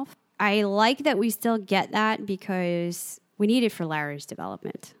himself. I like that we still get that because we need it for Larry's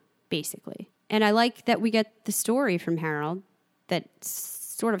development, basically. And I like that we get the story from Harold that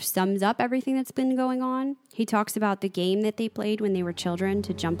sort of sums up everything that's been going on. He talks about the game that they played when they were children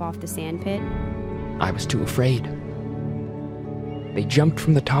to jump off the sand pit. I was too afraid. They jumped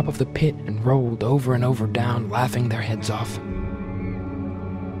from the top of the pit and rolled over and over down, laughing their heads off.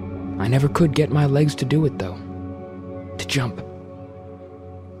 I never could get my legs to do it, though. To jump.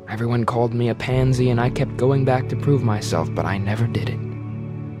 Everyone called me a pansy, and I kept going back to prove myself, but I never did it.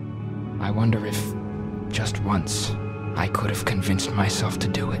 I wonder if, just once, I could have convinced myself to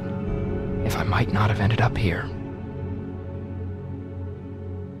do it. If I might not have ended up here.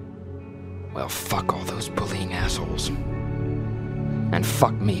 Well, fuck all those bullying assholes. And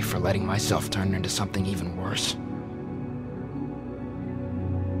fuck me for letting myself turn into something even worse.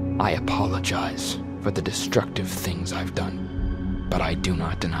 I apologize for the destructive things I've done, but I do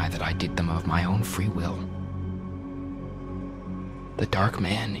not deny that I did them of my own free will. The Dark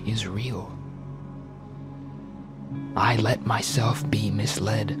Man is real. I let myself be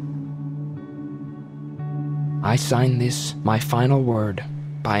misled. I sign this, my final word,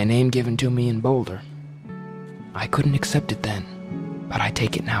 by a name given to me in Boulder. I couldn't accept it then, but I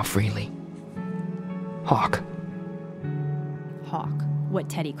take it now freely. Hawk. Hawk, what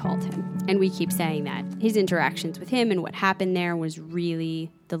Teddy called him. And we keep saying that. His interactions with him and what happened there was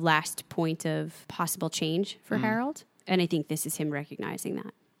really the last point of possible change for Harold. And I think this is him recognizing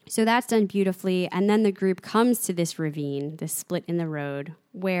that. So that's done beautifully. And then the group comes to this ravine, this split in the road,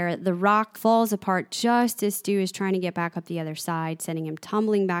 where the rock falls apart just as Stu is trying to get back up the other side, sending him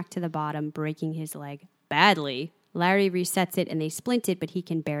tumbling back to the bottom, breaking his leg badly. Larry resets it and they splint it, but he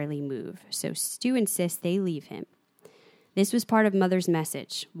can barely move. So Stu insists they leave him. This was part of Mother's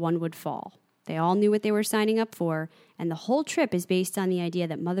message. One would fall. They all knew what they were signing up for, and the whole trip is based on the idea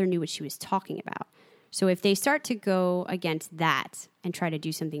that Mother knew what she was talking about. So if they start to go against that and try to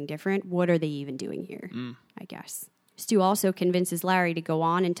do something different, what are they even doing here, I guess? Stu also convinces Larry to go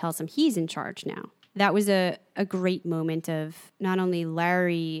on and tells him he's in charge now. That was a great moment of not only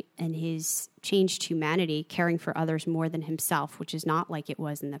Larry and his changed humanity caring for others more than himself, which is not like it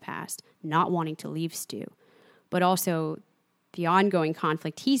was in the past, not wanting to leave Stu, but also the ongoing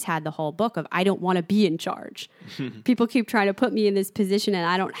conflict he's had the whole book of, I don't want to be in charge. People keep trying to put me in this position and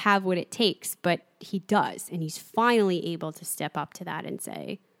I don't have what it takes, but he does. And he's finally able to step up to that and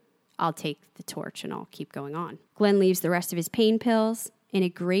say, I'll take the torch and I'll keep going on. Glenn leaves the rest of his pain pills in a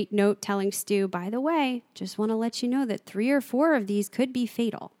great note telling Stu, by the way, just want to let you know that 3 or 4 of these could be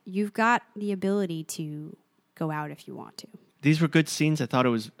fatal. You've got the ability to go out if you want to. These were good scenes. I thought it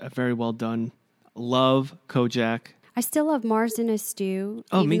was very well done. Love Kojak. I still love Marsden as Stu,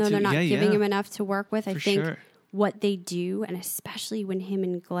 Oh, even me though too. they're not Yeah, giving yeah. him enough to work with. I For think sure. what they do, and especially when him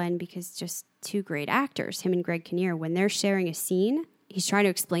and Glenn, because just 2 great actors, him and Greg Kinnear, when they're sharing a scene, he's trying to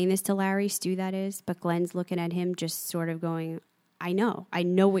explain this to Larry, Stu that is, but Glenn's looking at him just sort of going, I know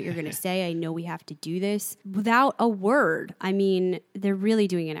what you're going to say. I know we have to do this without a word. I mean, they're really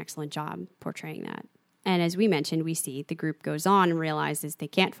doing an excellent job portraying that. And as we mentioned, we see the group goes on and realizes they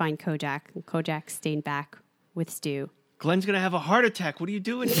can't find Kojak, and Kojak's staying back with Stu. Glenn's going to have a heart attack. What are you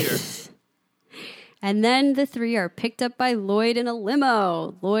doing here? And then the 3 are picked up by Lloyd in a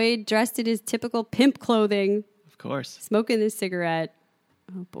limo. Lloyd dressed in his typical pimp clothing, Of course. smoking his cigarette.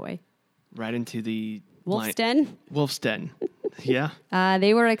 Oh, boy. Right into the... Wolf's Den. Wolf's Den. Yeah.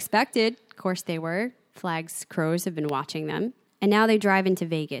 They were expected. Of course they were. Flag's crows have been watching them. And now they drive into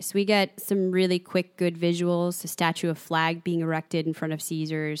Vegas. We get some really quick, good visuals. A statue of Flag being erected in front of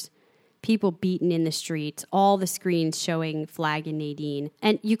Caesars. People beaten in the streets. All the screens showing Flag and Nadine.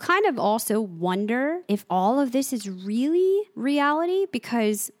 And you kind of also wonder if all of this is really reality,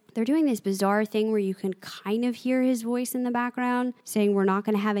 because they're doing this bizarre thing where you can kind of hear his voice in the background saying we're not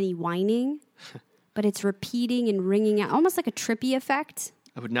going to have any whining. But it's repeating and ringing out, almost like a trippy effect.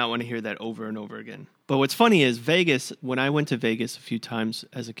 I would not want to hear that over and over again. But what's funny is Vegas, when I went to Vegas a few times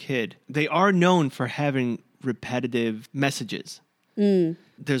as a kid, they are known for having repetitive messages.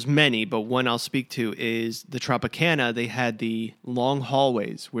 There's many, but one I'll speak to is the Tropicana. They had the long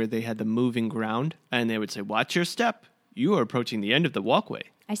hallways where they had the moving ground, and they would say, watch your step. you are approaching the end of the walkway.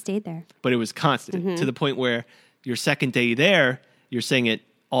 I stayed there. But it was constant to the point where your second day there, you're saying it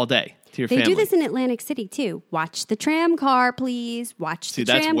all day to your They family. do this in Atlantic City, too. Watch the tram car, please. Watch the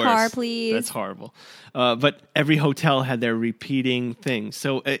tram car, please. That's horrible. But every hotel had their repeating thing.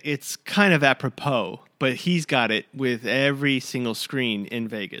 So it's kind of apropos. But he's got it with every single screen in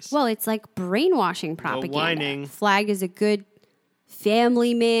Vegas. Well, it's like brainwashing propaganda. whining. Flag is a good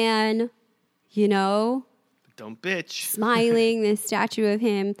family man, you know, Don't bitch. smiling, this statue of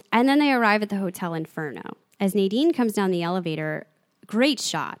him. And then they arrive at the Hotel Inferno. As Nadine comes down the elevator, great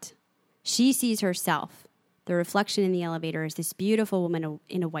shot. She sees herself. The reflection in the elevator is this beautiful woman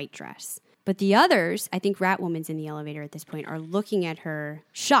in a white dress. But the others, I think Ratwoman's in the elevator at this point, are looking at her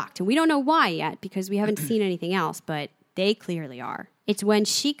shocked. And we don't know why yet because we haven't seen anything else, but they clearly are. It's when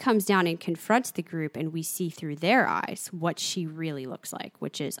she comes down and confronts the group and we see through their eyes what she really looks like,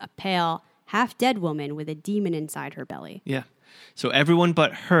 which is a pale, half-dead woman with a demon inside her belly. Yeah. So everyone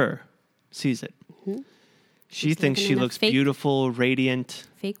but her sees it. She She's thinks living she in a looks fake- beautiful, radiant.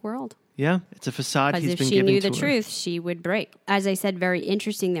 Fake world. Yeah, it's a facade Because he's if been she given knew to the her. truth, she would break. As I said, very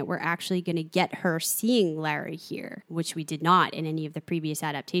interesting that we're actually going to get her seeing Larry here, which we did not in any of the previous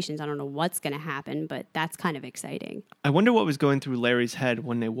adaptations. I don't know what's going to happen, but that's kind of exciting. I wonder what was going through Larry's head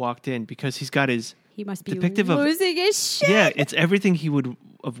when they walked in because he's got his... He must be Depictive of- losing his shit. Yeah, it's everything he would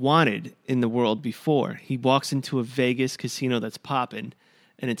have wanted in the world before. He walks into a Vegas casino that's popping,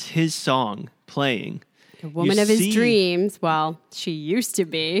 and it's his song playing. The woman You of his see- dreams. Well, she used to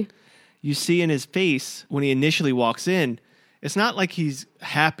be. You see in his face when he initially walks in, it's not like he's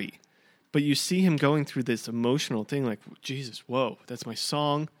happy, but you see him going through this emotional thing like, Jesus, whoa, that's my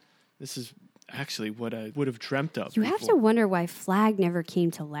song. This is actually what I would have dreamt of. You have to before. wonder why Flag never came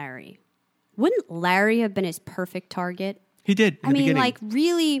to Larry. Wouldn't Larry have been his perfect target? He did. In I the mean, beginning. like,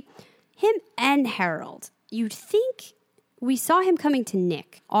 really, him and Harold. You'd think we saw him coming to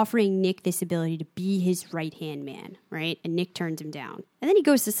Nick, offering Nick this ability to be his right-hand man, right? And Nick turns him down. And then he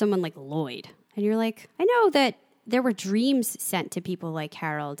goes to someone like Lloyd. And you're like, I know that there were dreams sent to people like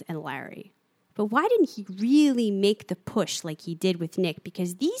Harold and Larry. But why didn't he really make the push like he did with Nick?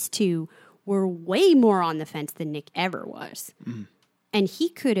 Because these two were way more on the fence than Nick ever was. And he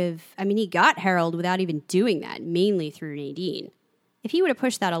could have, I mean, he got Harold without even doing that, mainly through Nadine. If he would have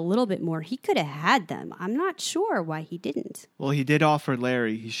pushed that a little bit more, he could have had them. I'm not sure why he didn't. Well, he did offer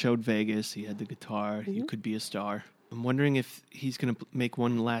Larry. He showed Vegas. He had the guitar. Mm-hmm. You could be a star. I'm wondering if he's going to make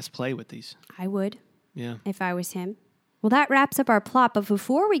one last play with these. I would, Yeah. if I was him. Well, that wraps up our plot. But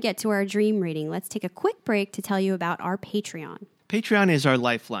before we get to our dream reading, let's take a quick break to tell you about our Patreon. Patreon is our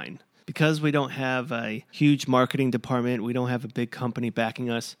lifeline. Because we don't have a huge marketing department, we don't have a big company backing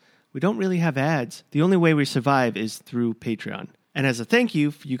us, we don't really have ads. The only way we survive is through Patreon. And as a thank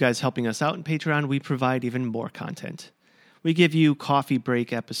you for you guys helping us out in Patreon, we provide even more content. We give you coffee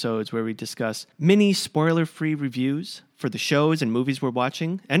break episodes where we discuss mini spoiler-free reviews for the shows and movies we're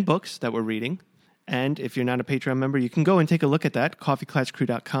watching and books that we're reading. And if you're not a Patreon member, you can go and take a look at that,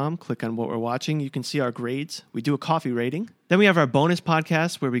 coffeeclatchcrew.com, click on what we're watching. You can see our grades. We do a coffee rating. Then we have our bonus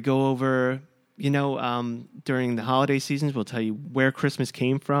podcast where we go over, during the holiday seasons, we'll tell you where Christmas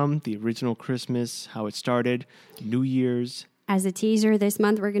came from, the original Christmas, how it started, New Year's. As a teaser, this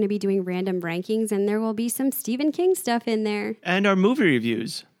month we're going to be doing random rankings, and there will be some Stephen King stuff in there. And our movie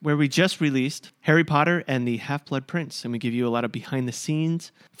reviews, where we just released Harry Potter and the Half-Blood Prince, and we give you a lot of behind the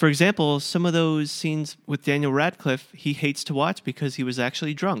scenes. For example, some of those scenes with Daniel Radcliffe, he hates to watch because he was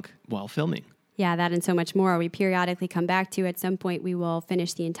actually drunk while filming. Yeah, that and so much more we periodically come back to. At some point, we will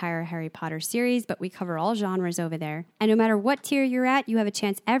finish the entire Harry Potter series, but we cover all genres over there. And no matter what tier you're at, you have a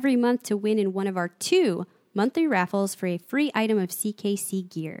chance every month to win in one of our 2 monthly raffles for a free item of CKC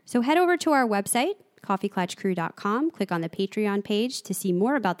gear. So head over to our website, coffeeclatchcrew.com, click on the Patreon page to see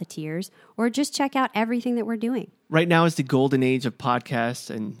more about the tiers, or just check out everything that we're doing. Right now is the golden age of podcasts,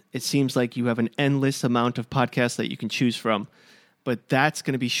 and it seems like you have an endless amount of podcasts that you can choose from. But that's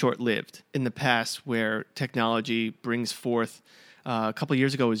going to be short-lived. In the past, where technology brings forth, a couple of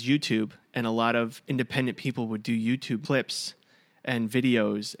years ago was YouTube, and a lot of independent people would do YouTube clips and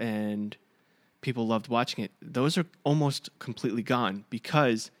videos, and people loved watching it. Those are almost completely gone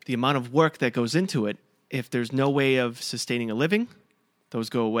because the amount of work that goes into it, if there's no way of sustaining a living, those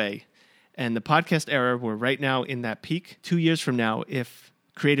go away. And the podcast era, we're right now in that peak. 2 years from now, if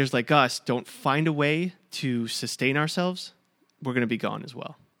creators like us don't find a way to sustain ourselves, we're going to be gone as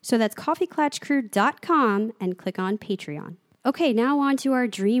well. So that's coffeeclatchcrew.com and click on Patreon. Okay, now on to our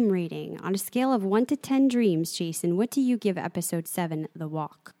dream reading. On a scale of 1 to 10 dreams, Jason, what do you give episode 7, The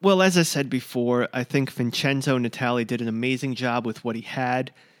Walk? Well, as I said before, I think Vincenzo Natali did an amazing job with what he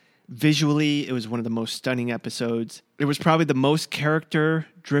had. Visually, it was one of the most stunning episodes. It was probably the most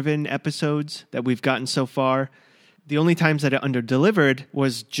character-driven episodes that we've gotten so far. The only times that it underdelivered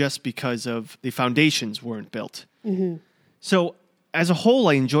was just because of the foundations weren't built. Mm-hmm. So as a whole,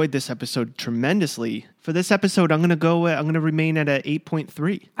 I enjoyed this episode tremendously. For this episode, I'm going to remain at a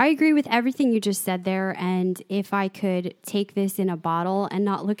 8.3. I agree with everything you just said there. And if I could take this in a bottle and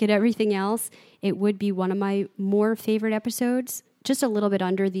not look at everything else, it would be one of my more favorite episodes, just a little bit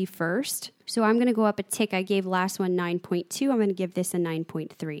under the first. So I'm going to go up a tick. I gave last one 9.2. I'm going to give this a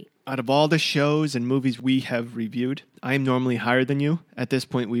 9.3. Out of all the shows and movies we have reviewed, I am normally higher than you. At this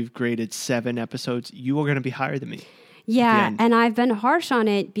point, we've graded 7 episodes. You are going to be higher than me. Yeah, and I've been harsh on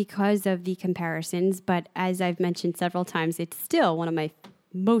it because of the comparisons, but as I've mentioned several times, it's still one of my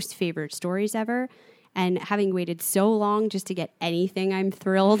most favorite stories ever. And having waited so long just to get anything, I'm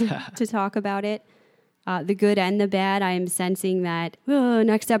thrilled to talk about it. The good and the bad, I am sensing that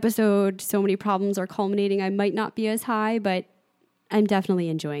next episode, so many problems are culminating. I might not be as high, but I'm definitely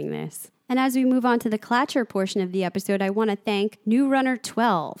enjoying this. And as we move on to the Clatcher portion of the episode, I want to thank New Runner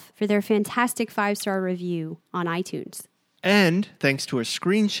 12 for their fantastic 5-star review on iTunes. And thanks to a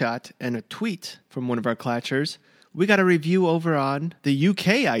screenshot and a tweet from one of our Clatchers, we got a review over on the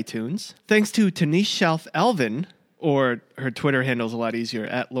UK iTunes. Thanks to Tanish Shelf Elvin, or her Twitter handle's a lot easier,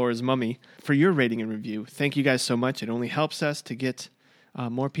 at Laura's Mummy, for your rating and review. Thank you guys so much. It only helps us to get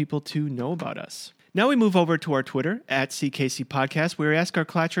more people to know about us. Now we move over to our Twitter, at CKC Podcast, where we ask our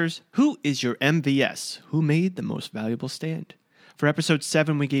Clatchers, who is your MVS? Who made the most valuable stand? For episode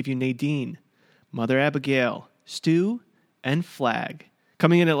 7, we gave you Nadine, Mother Abigail, Stu, and Flag.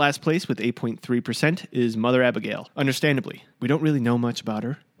 Coming in at last place with 8.3% is Mother Abigail. Understandably, we don't really know much about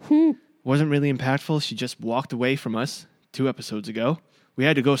her. Wasn't really impactful. She just walked away from us 2 episodes ago. We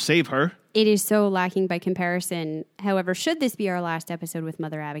had to go save her. It is so lacking by comparison. However, should this be our last episode with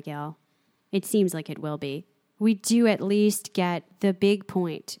Mother Abigail, it seems like it will be. We do at least get the big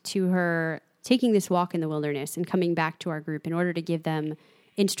point to her taking this walk in the wilderness and coming back to our group in order to give them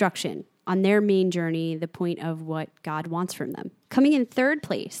instruction on their main journey, the point of what God wants from them. Coming in third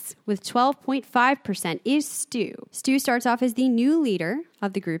place with 12.5% is Stu. Stu starts off as the new leader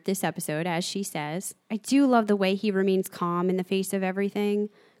of the group this episode, as she says. I do love the way he remains calm in the face of everything,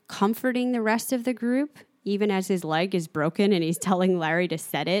 comforting the rest of the group, even as his leg is broken and he's telling Larry to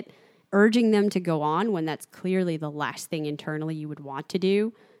set it, urging them to go on when that's clearly the last thing internally you would want to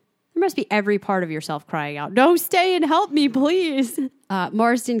do. There must be every part of yourself crying out, no, stay and help me, please.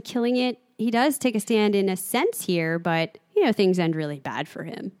 Marsden killing it. He does take a stand in a sense here, but, things end really bad for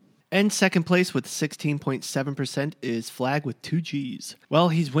him. And second place with 16.7% is Flag with 2 Gs. Well,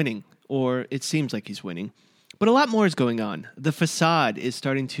 he's winning, or it seems like he's winning. But a lot more is going on. The facade is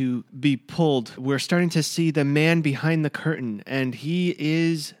starting to be pulled. We're starting to see the man behind the curtain, and he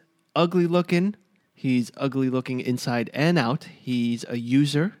is ugly looking. He's ugly looking inside and out. He's a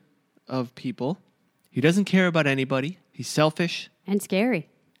user of people. He doesn't care about anybody. He's selfish. And scary.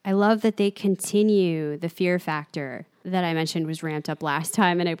 I love that they continue the fear factor that I mentioned was ramped up last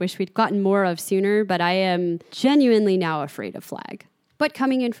time, and I wish we'd gotten more of sooner, but I am genuinely now afraid of Flag. But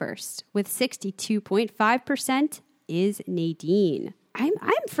coming in first with 62.5% is Nadine. I'm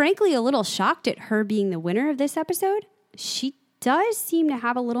frankly a little shocked at her being the winner of this episode. She does seem to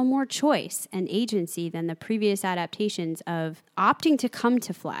have a little more choice and agency than the previous adaptations of opting to come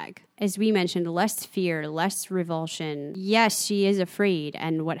to Flag. As we mentioned, less fear, less revulsion. Yes, she is afraid,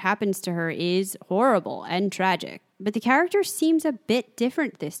 and what happens to her is horrible and tragic. But the character seems a bit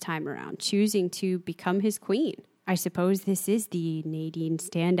different this time around, choosing to become his queen. I suppose this is the Nadine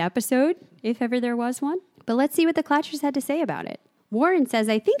Stand episode, if ever there was one. But let's see what the Clatchers had to say about it. Warren says,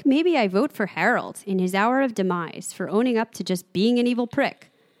 I think maybe I vote for Harold in his hour of demise for owning up to just being an evil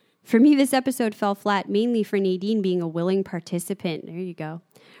prick. For me, this episode fell flat mainly for Nadine being a willing participant. There you go.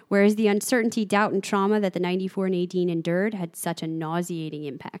 Whereas the uncertainty, doubt, and trauma that the 94 Nadine endured had such a nauseating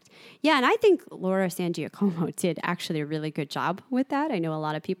impact. Yeah, and I think Laura San Giacomo did actually a really good job with that. I know a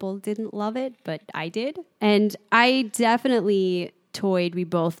lot of people didn't love it, but I did. And I definitely we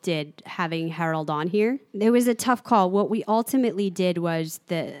both did, having Harold on here. It was a tough call. What we ultimately did was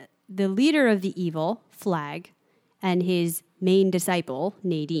the leader of the evil, Flag, and his main disciple,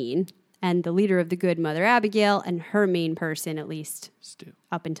 Nadine, and the leader of the good, Mother Abigail, and her main person, at least Stu.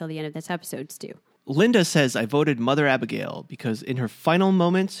 Up until the end of this episode, Stu. Linda says, I voted Mother Abigail because in her final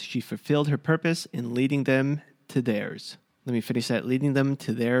moments, she fulfilled her purpose in leading them to theirs. Let me finish that. Leading them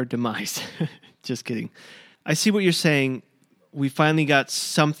to their demise. Just kidding. I see what you're saying. We finally got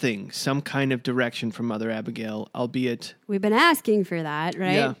some kind of direction from Mother Abigail, albeit... We've been asking for that,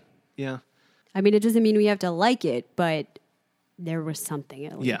 right? Yeah. I mean, it doesn't mean we have to like it, but there was something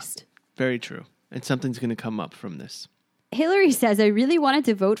at least. Very true. And something's going to come up from this. Hillary says, I really wanted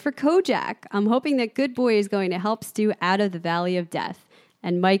to vote for Kojak. I'm hoping that Good Boy is going to help Stu out of the valley of death.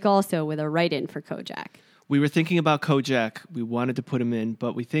 And Mike also with a write-in for Kojak. We were thinking about Kojak. We wanted to put him in,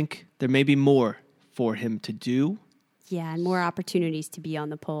 but we think there may be more for him to do. Yeah, and more opportunities to be on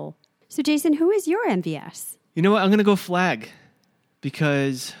the poll. So, Jason, who is your MVS? You know what? I'm going to go Flag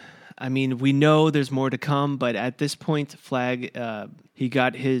because, I mean, we know there's more to come, but at this point, Flag, he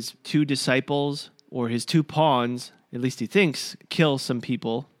got his 2 disciples or his 2 pawns, at least he thinks, kill some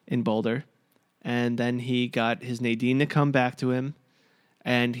people in Boulder. And then he got his Nadine to come back to him,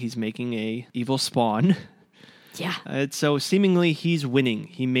 and he's making a evil spawn. Yeah. So seemingly he's winning.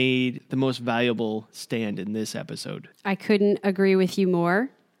 He made the most valuable stand in this episode. I couldn't agree with you more.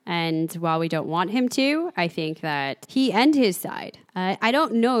 And while we don't want him to, I think that he and his side. I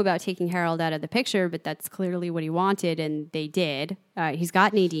don't know about taking Harold out of the picture, but that's clearly what he wanted, and they did. He's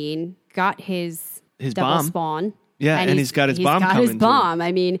got Nadine, got his double bomb. Spawn. Yeah, and he's got his bomb coming. He's got his bomb.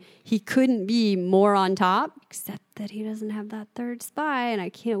 I mean, he couldn't be more on top, except that he doesn't have that third spy, and I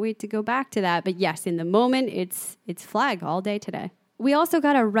can't wait to go back to that. But yes, in the moment, it's Flag all day today. We also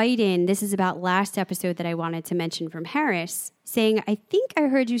got a write-in. This is about last episode that I wanted to mention from Harris, saying, I think I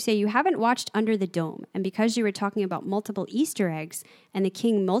heard you say you haven't watched Under the Dome, and because you were talking about multiple Easter eggs and the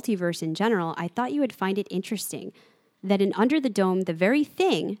King multiverse in general, I thought you would find it interesting that in Under the Dome, the very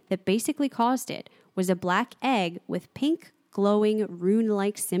thing that basically caused it was a black egg with pink, glowing,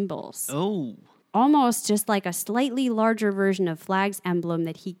 rune-like symbols. Oh. Almost just like a slightly larger version of Flag's emblem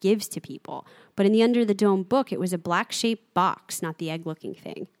that he gives to people. But in the Under the Dome book, it was a black-shaped box, not the egg-looking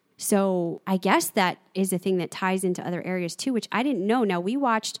thing. So I guess that is a thing that ties into other areas too, which I didn't know. Now, we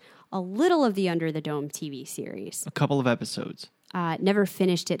watched a little of the Under the Dome TV series. A couple of episodes. Never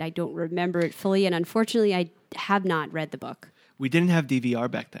finished it. I don't remember it fully. And unfortunately, I have not read the book. We didn't have DVR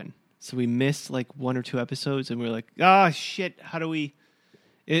back then. So we missed like 1 or 2 episodes, and we were like, shit, how do we...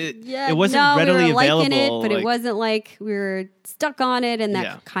 It wasn't readily we were available. Liking it, but it wasn't like we were stuck on it, and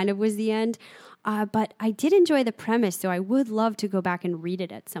that kind of was the end. But I did enjoy the premise, so I would love to go back and read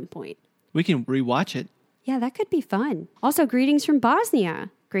it at some point. We can rewatch it. Yeah, that could be fun. Also, greetings from Bosnia.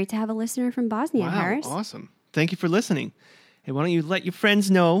 Great to have a listener from Bosnia, Harris. Awesome. Thank you for listening. Hey, why don't you let your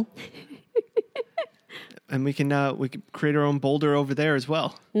friends know? And we can create our own Boulder over there as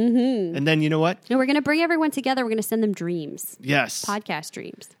well. Mm-hmm. And then you know what? No, we're going to bring everyone together. We're going to send them dreams. Yes. Podcast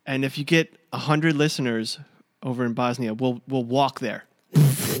dreams. And if you get 100 listeners over in Bosnia, we'll walk there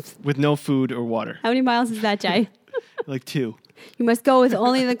with no food or water. How many miles is that, Jay? Like 2. You must go with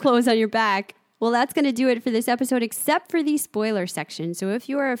only the clothes on your back. Well, that's going to do it for this episode, except for the spoiler section. So if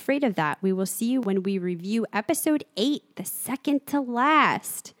you are afraid of that, we will see you when we review episode 8, the second to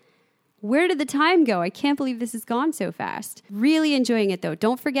last. Where did the time go? I can't believe this has gone so fast. Really enjoying it, though.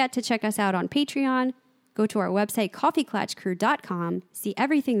 Don't forget to check us out on Patreon. Go to our website, coffeeclatchcrew.com. See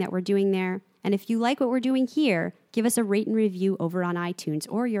everything that we're doing there. And if you like what we're doing here, give us a rate and review over on iTunes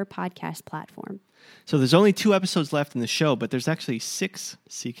or your podcast platform. So there's only 2 episodes left in the show, but there's actually 6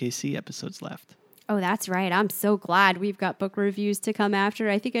 CKC episodes left. Oh, that's right. I'm so glad we've got book reviews to come after.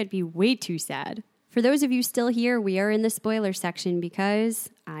 I think I'd be way too sad. For those of you still here, we are in the spoiler section because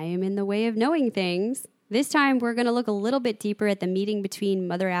I am in the way of knowing things. This time, we're going to look a little bit deeper at the meeting between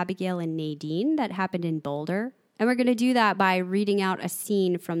Mother Abigail and Nadine that happened in Boulder. And we're going to do that by reading out a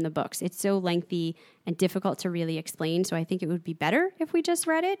scene from the books. It's so lengthy and difficult to really explain, so I think it would be better if we just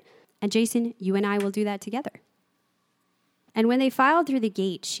read it. And Jason, you and I will do that together. And when they filed through the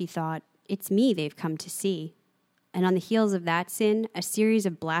gate, she thought, it's me they've come to see. And on the heels of that sin, a series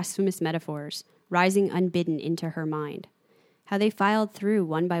of blasphemous metaphors rising unbidden into her mind. How they filed through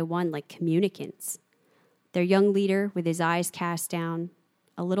one by one like communicants. Their young leader with his eyes cast down,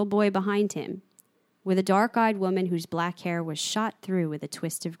 a little boy behind him, with a dark-eyed woman whose black hair was shot through with a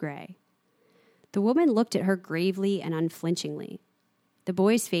twist of gray. The woman looked at her gravely and unflinchingly. The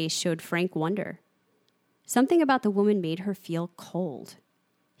boy's face showed frank wonder. Something about the woman made her feel cold.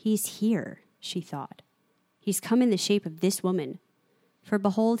 He's here, she thought. He's come in the shape of this woman. For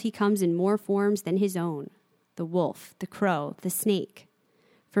behold, he comes in more forms than his own, the wolf, the crow, the snake.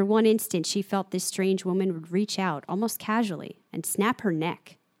 For one instant, she felt this strange woman would reach out, almost casually, and snap her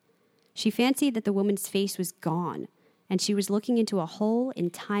neck. She fancied that the woman's face was gone, and she was looking into a hole in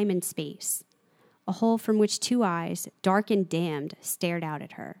time and space, a hole from which 2 eyes, dark and damned, stared out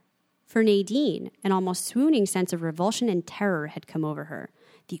at her. For Nadine, an almost swooning sense of revulsion and terror had come over her.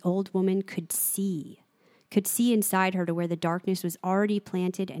 The old woman could see inside her to where the darkness was already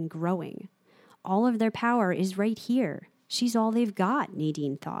planted and growing. All of their power is right here. She's all they've got,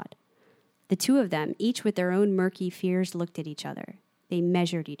 Nadine thought. The two of them, each with their own murky fears, looked at each other. They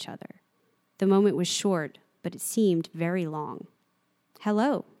measured each other. The moment was short, but it seemed very long.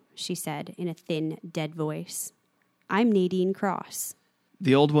 "Hello," she said in a thin, dead voice. "I'm Nadine Cross."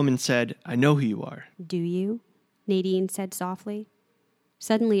 The old woman said, "I know who you are." "Do you?" Nadine said softly.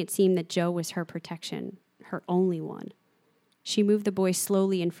 Suddenly it seemed that Joe was her protection, her only one. She moved the boy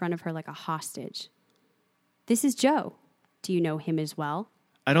slowly in front of her like a hostage. "This is Joe. Do you know him as well?"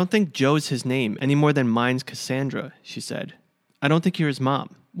 "I don't think Joe's his name, any more than mine's Cassandra," she said. "I don't think you're his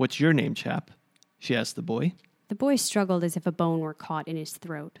mom. What's your name, chap?" she asked the boy. The boy struggled as if a bone were caught in his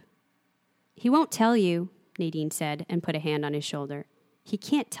throat. "He won't tell you," Nadine said, and put a hand on his shoulder. "He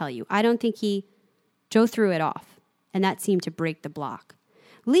can't tell you. I don't think he—" Joe threw it off, and that seemed to break the block.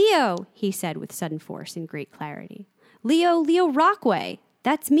 "Leo," he said with sudden force and great clarity. Leo Rockway.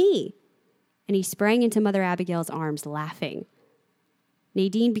 That's me." And he sprang into Mother Abigail's arms, laughing.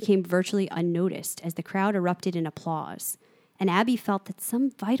 Nadine became virtually unnoticed as the crowd erupted in applause, and Abby felt that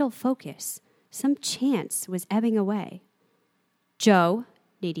some vital focus, some chance, was ebbing away. "Joe,"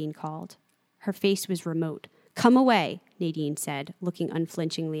 Nadine called. Her face was remote. "Come away," Nadine said, looking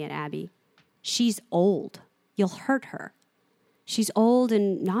unflinchingly at Abby. "She's old. You'll hurt her. She's old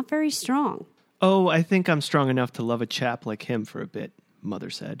and not very strong." "Oh, I think I'm strong enough to love a chap like him for a bit," Mother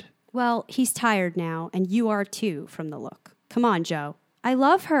said. "Well, he's tired now, and you are too, from the look. Come on, Joe." "I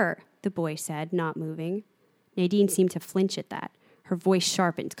love her," the boy said, not moving. Nadine seemed to flinch at that. Her voice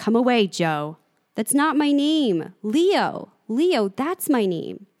sharpened. "Come away, Joe." "That's not my name. Leo. Leo, that's my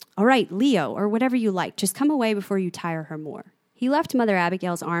name." "All right, Leo, or whatever you like. Just come away before you tire her more." He left Mother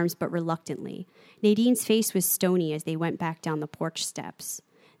Abigail's arms, but reluctantly. Nadine's face was stony as they went back down the porch steps.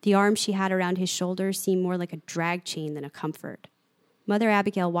 The arms she had around his shoulders seemed more like a drag chain than a comfort. Mother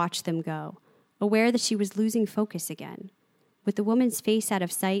Abigail watched them go, aware that she was losing focus again. With the woman's face out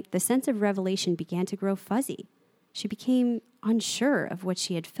of sight, the sense of revelation began to grow fuzzy. She became unsure of what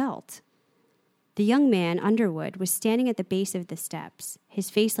she had felt. The young man, Underwood, was standing at the base of the steps,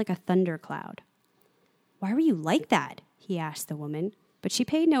 his face like a thundercloud. "Why were you like that?" he asked the woman, but she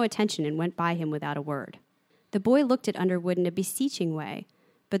paid no attention and went by him without a word. The boy looked at Underwood in a beseeching way,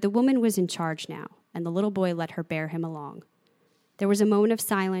 but the woman was in charge now, and the little boy let her bear him along. There was a moment of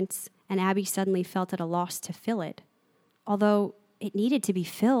silence, and Abby suddenly felt at a loss to fill it. Although it needed to be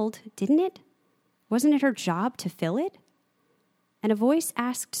filled, didn't it? Wasn't it her job to fill it? And a voice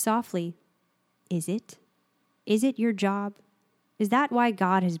asked softly, "Is it? Is it your job? Is that why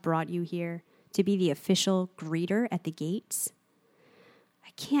God has brought you here, to be the official greeter at the gates?" "I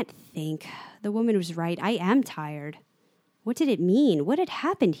can't think." The woman was right. "I am tired." What did it mean? What had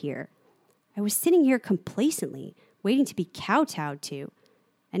happened here? I was sitting here complacently, waiting to be kowtowed to.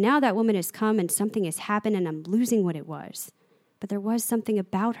 And now that woman has come and something has happened and I'm losing what it was. But there was something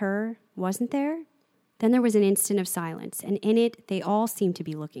about her, wasn't there? Then there was an instant of silence, and in it they all seemed to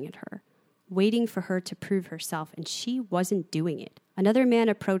be looking at her, waiting for her to prove herself, and she wasn't doing it. Another man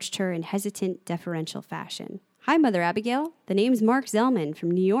approached her in hesitant, deferential fashion. "Hi, Mother Abigail. The name's Mark Zellman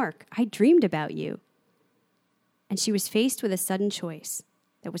from New York. I dreamed about you." And she was faced with a sudden choice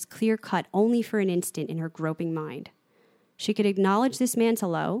that was clear-cut only for an instant in her groping mind. She could acknowledge this man's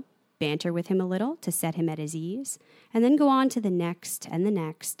hello, banter with him a little to set him at his ease, and then go on to the next and the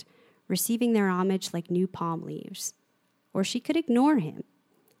next, receiving their homage like new palm leaves. Or she could ignore him.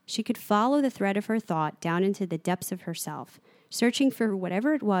 She could follow the thread of her thought down into the depths of herself, searching for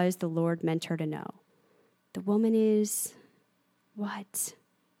whatever it was the Lord meant her to know. The woman is... what?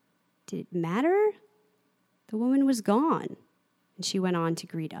 Did it matter? The woman was gone, and she went on to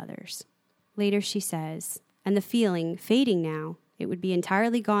greet others. Later she says, and the feeling, fading now, it would be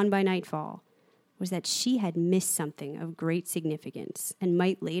entirely gone by nightfall, was that she had missed something of great significance and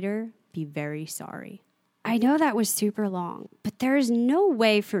might later be very sorry. I know that was super long, but there is no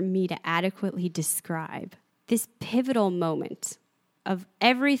way for me to adequately describe this pivotal moment of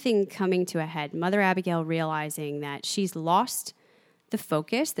everything coming to a head. Mother Abigail realizing that she's lost the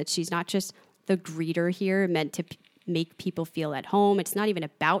focus, that she's not just the greeter here meant to make people feel at home. It's not even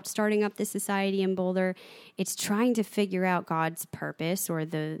about starting up the society in Boulder. It's trying to figure out God's purpose or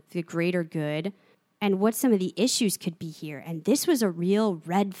the greater good and what some of the issues could be here. And this was a real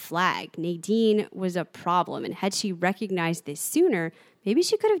red flag. Nadine was a problem. And had she recognized this sooner, maybe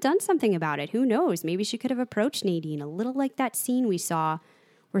she could have done something about it. Who knows? Maybe she could have approached Nadine a little like that scene we saw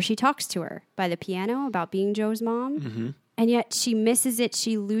where she talks to her by the piano about being Joe's mom. Mm-hmm. And yet she misses it,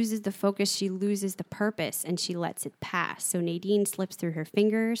 she loses the focus, she loses the purpose, and she lets it pass. So Nadine slips through her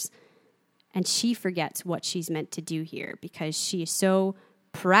fingers, and she forgets what she's meant to do here because she is so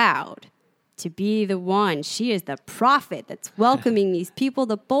proud to be the one. She is the prophet that's welcoming these people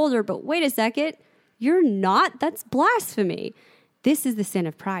to Boulder. But wait a second, you're not. That's blasphemy. This is the sin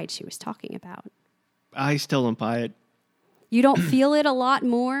of pride she was talking about. I still don't buy it. You don't feel it a lot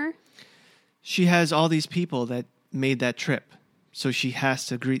more? She has all these people that made that trip, so she has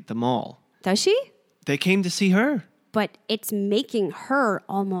to greet them all. Does she? They came to see her. But it's making her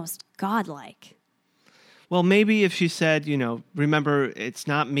almost godlike. Well, maybe if she said, remember, it's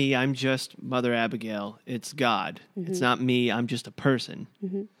not me, I'm just Mother Abigail. It's God. Mm-hmm. It's not me, I'm just a person.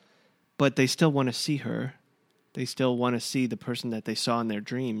 Mm-hmm. But they still want to see her. They still want to see the person that they saw in their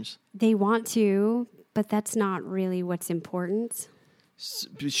dreams. They want to, but that's not really what's important.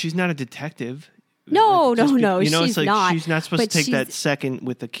 She's not a detective. No, she's not. She's not supposed to take that second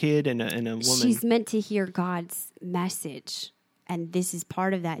with a kid and a woman. She's meant to hear God's message, and this is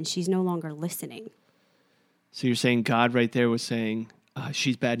part of that, and she's no longer listening. So you're saying God right there was saying,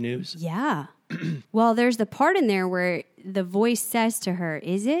 she's bad news? Yeah. Well, there's the part in there where the voice says to her,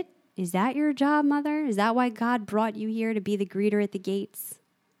 is that your job, Mother? Is that why God brought you here to be the greeter at the gates?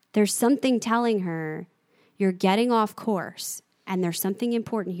 There's something telling her, you're getting off course, and there's something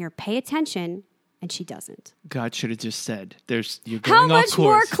important here. Pay attention, and she doesn't. God should have just said, you're going How off much course.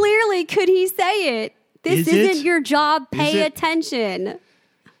 more clearly could he say it? This isn't your job. Pay attention.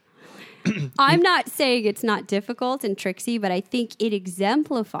 I'm not saying it's not difficult and tricksy, but I think it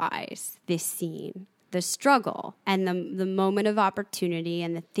exemplifies this scene, the struggle and the moment of opportunity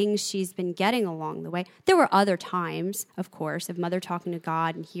and the things she's been getting along the way. There were other times, of course, of Mother talking to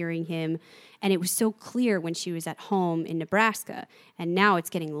God and hearing him, and it was so clear when she was at home in Nebraska, and now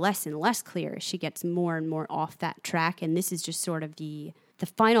it's getting less and less clear as she gets more and more off that track, and this is just sort of the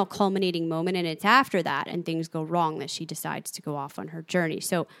final culminating moment, and it's after that and things go wrong that she decides to go off on her journey.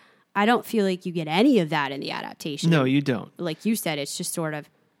 So I don't feel like you get any of that in the adaptation. No, you don't. Like you said, it's just sort of,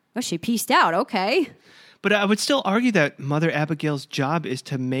 she pieced out, okay. But I would still argue that Mother Abigail's job is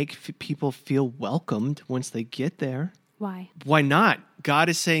to make people feel welcomed once they get there. Why? Why not? God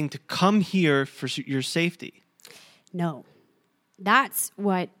is saying to come here for your safety. No. That's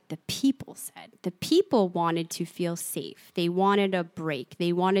what the people said. The people wanted to feel safe. They wanted a break.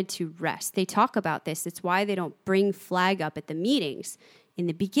 They wanted to rest. They talk about this. It's why they don't bring flag up at the meetings in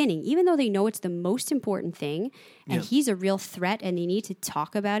the beginning, even though they know it's the most important thing and he's a real threat and they need to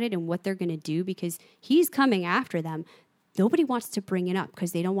talk about it and what they're going to do because he's coming after them. Nobody wants to bring it up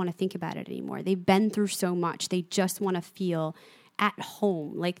because they don't want to think about it anymore. They've been through so much. They just want to feel at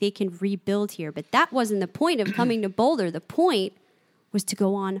home, like they can rebuild here. But that wasn't the point of coming to Boulder. The point was to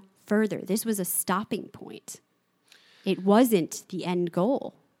go on further. This was a stopping point. It wasn't the end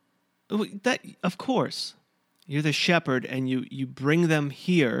goal. That, of course. You're the shepherd and you bring them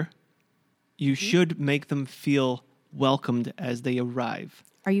here. You should make them feel welcomed as they arrive.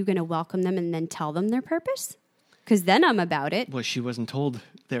 Are you going to welcome them and then tell them their purpose? Because then I'm about it. Well, she wasn't told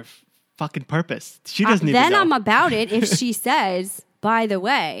their fucking purpose. She doesn't even know. Then I'm about it if she says, by the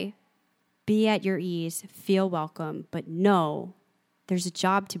way, be at your ease, feel welcome, but know there's a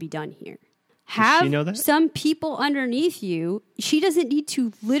job to be done here. Have she know that? Some people underneath you. She doesn't need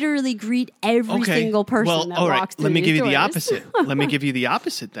to literally greet every single person that walks through. Let me give you doors. the opposite. Let me give you the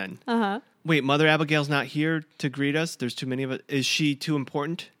opposite then. Uh-huh. Wait, Mother Abigail's not here to greet us? There's too many of us. Is she too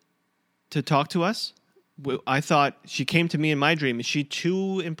important to talk to us? I thought she came to me in my dream. Is she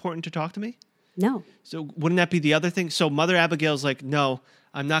too important to talk to me? No. So wouldn't that be the other thing? So Mother Abigail's like, no,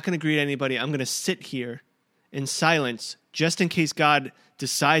 I'm not going to greet anybody. I'm going to sit here in silence just in case God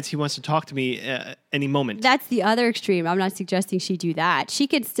decides he wants to talk to me any moment. That's the other extreme. I'm not suggesting she do that. She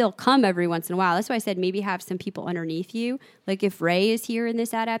could still come every once in a while. That's why I said maybe have some people underneath you. Like if Ray is here in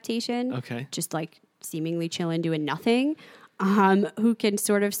this adaptation, just like seemingly chilling, doing nothing, who can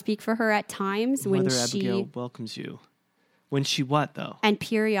sort of speak for her at times when Mother Abigail welcomes you. When she what, though? And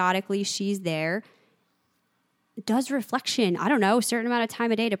periodically she's there, does reflection, I don't know, a certain amount of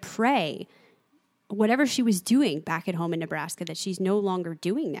time a day to pray. Whatever she was doing back at home in Nebraska that she's no longer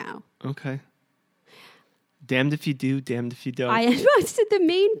doing now. Okay. Damned if you do, damned if you don't. The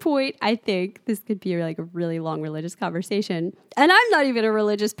main point, I think, this could be like a really long religious conversation. And I'm not even a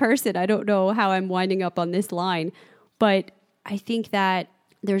religious person. I don't know how I'm winding up on this line. But I think that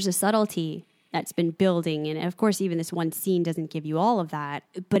there's a subtlety that's been building. And of course, even this one scene doesn't give you all of that.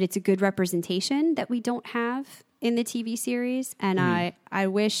 But it's a good representation that we don't have in the TV series. And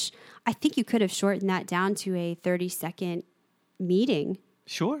I think you could have shortened that down to a 30-second meeting.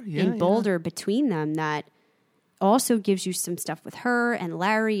 Sure, in Boulder between them that also gives you some stuff with her and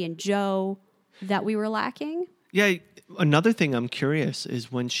Larry and Joe that we were lacking. Yeah, another thing I'm curious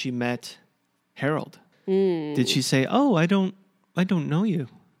is when she met Harold. Did she say, "Oh, I don't know you"?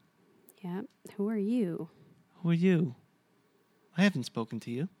 Yeah. Who are you? Who are you? I haven't spoken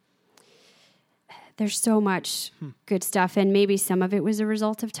to you. There's so much good stuff, and maybe some of it was a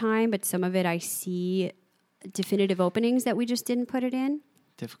result of time, but some of it I see definitive openings that we just didn't put it in.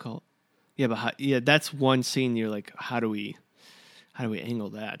 Difficult. Yeah, but that's one scene you're like, how do we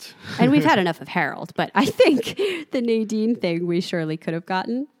angle that? And we've had enough of Harold, but I think the Nadine thing we surely could have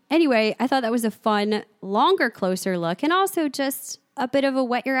gotten. Anyway, I thought that was a fun, longer, closer look, and also just a bit of a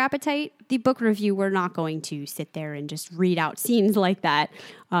whet your appetite. The book review, we're not going to sit there and just read out scenes like that.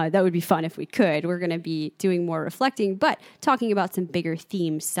 That would be fun if we could. We're going to be doing more reflecting, but talking about some bigger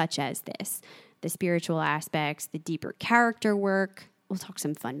themes such as this. The spiritual aspects, the deeper character work. We'll talk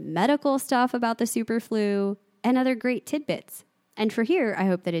some fun medical stuff about the super flu and other great tidbits. And for here, I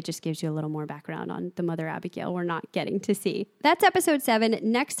hope that it just gives you a little more background on the Mother Abigail we're not getting to see. That's episode 7.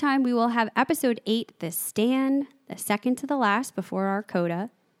 Next time, we will have episode 8, The Stand, the second to the last before our coda.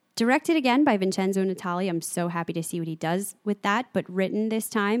 Directed again by Vincenzo Natali. I'm so happy to see what he does with that, but written this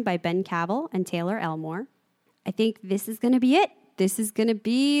time by Ben Cavill and Taylor Elmore. I think this is going to be it. This is going to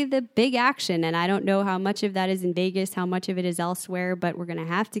be the big action, and I don't know how much of that is in Vegas, how much of it is elsewhere, but we're going to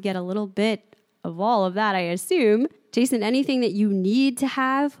have to get a little bit of all of that, I assume. Jason, anything that you need to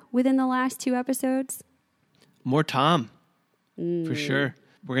have within the last 2 episodes? More Tom, for sure.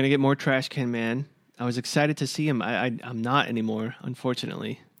 We're going to get more Trash Can Man. I was excited to see him. I'm not anymore,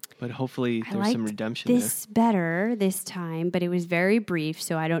 unfortunately. But hopefully there's some redemption this better this time, but it was very brief,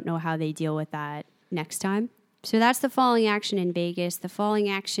 so I don't know how they deal with that next time. So that's the falling action in Vegas. The falling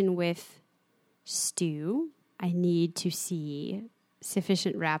action with Stu. I need to see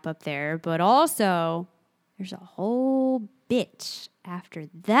sufficient wrap up there, but also there's a whole bit after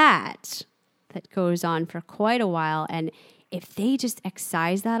that goes on for quite a while, and if they just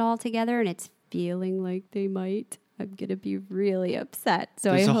excise that all together and it's feeling like they might, I'm going to be really upset.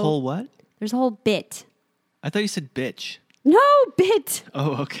 So There's a whole what? There's a whole bit. I thought you said bitch. No, bit.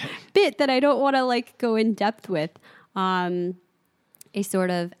 Oh, okay. Bit that I don't want to go in depth with. A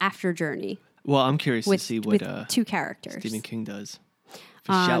sort of after journey. Well, I'm curious to see what 2 characters Stephen King does.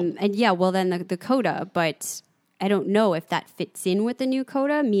 And yeah, well then the coda, but I don't know if that fits in with the new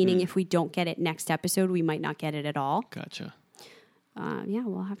coda, meaning if we don't get it next episode, we might not get it at all. Gotcha. Yeah,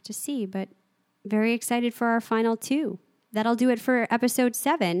 we'll have to see, but very excited for our final 2. That'll do it for episode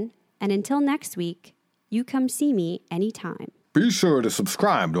 7, and until next week, you come see me anytime. Be sure to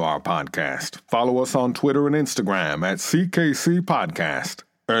subscribe to our podcast. Follow us on Twitter and Instagram at CKC Podcast.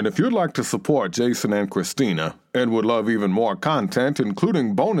 And if you'd like to support Jason and Christina and would love even more content,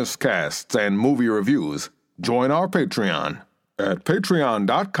 including bonus casts and movie reviews, join our Patreon at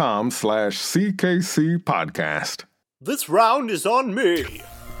patreon.com/CKC Podcast. This round is on me.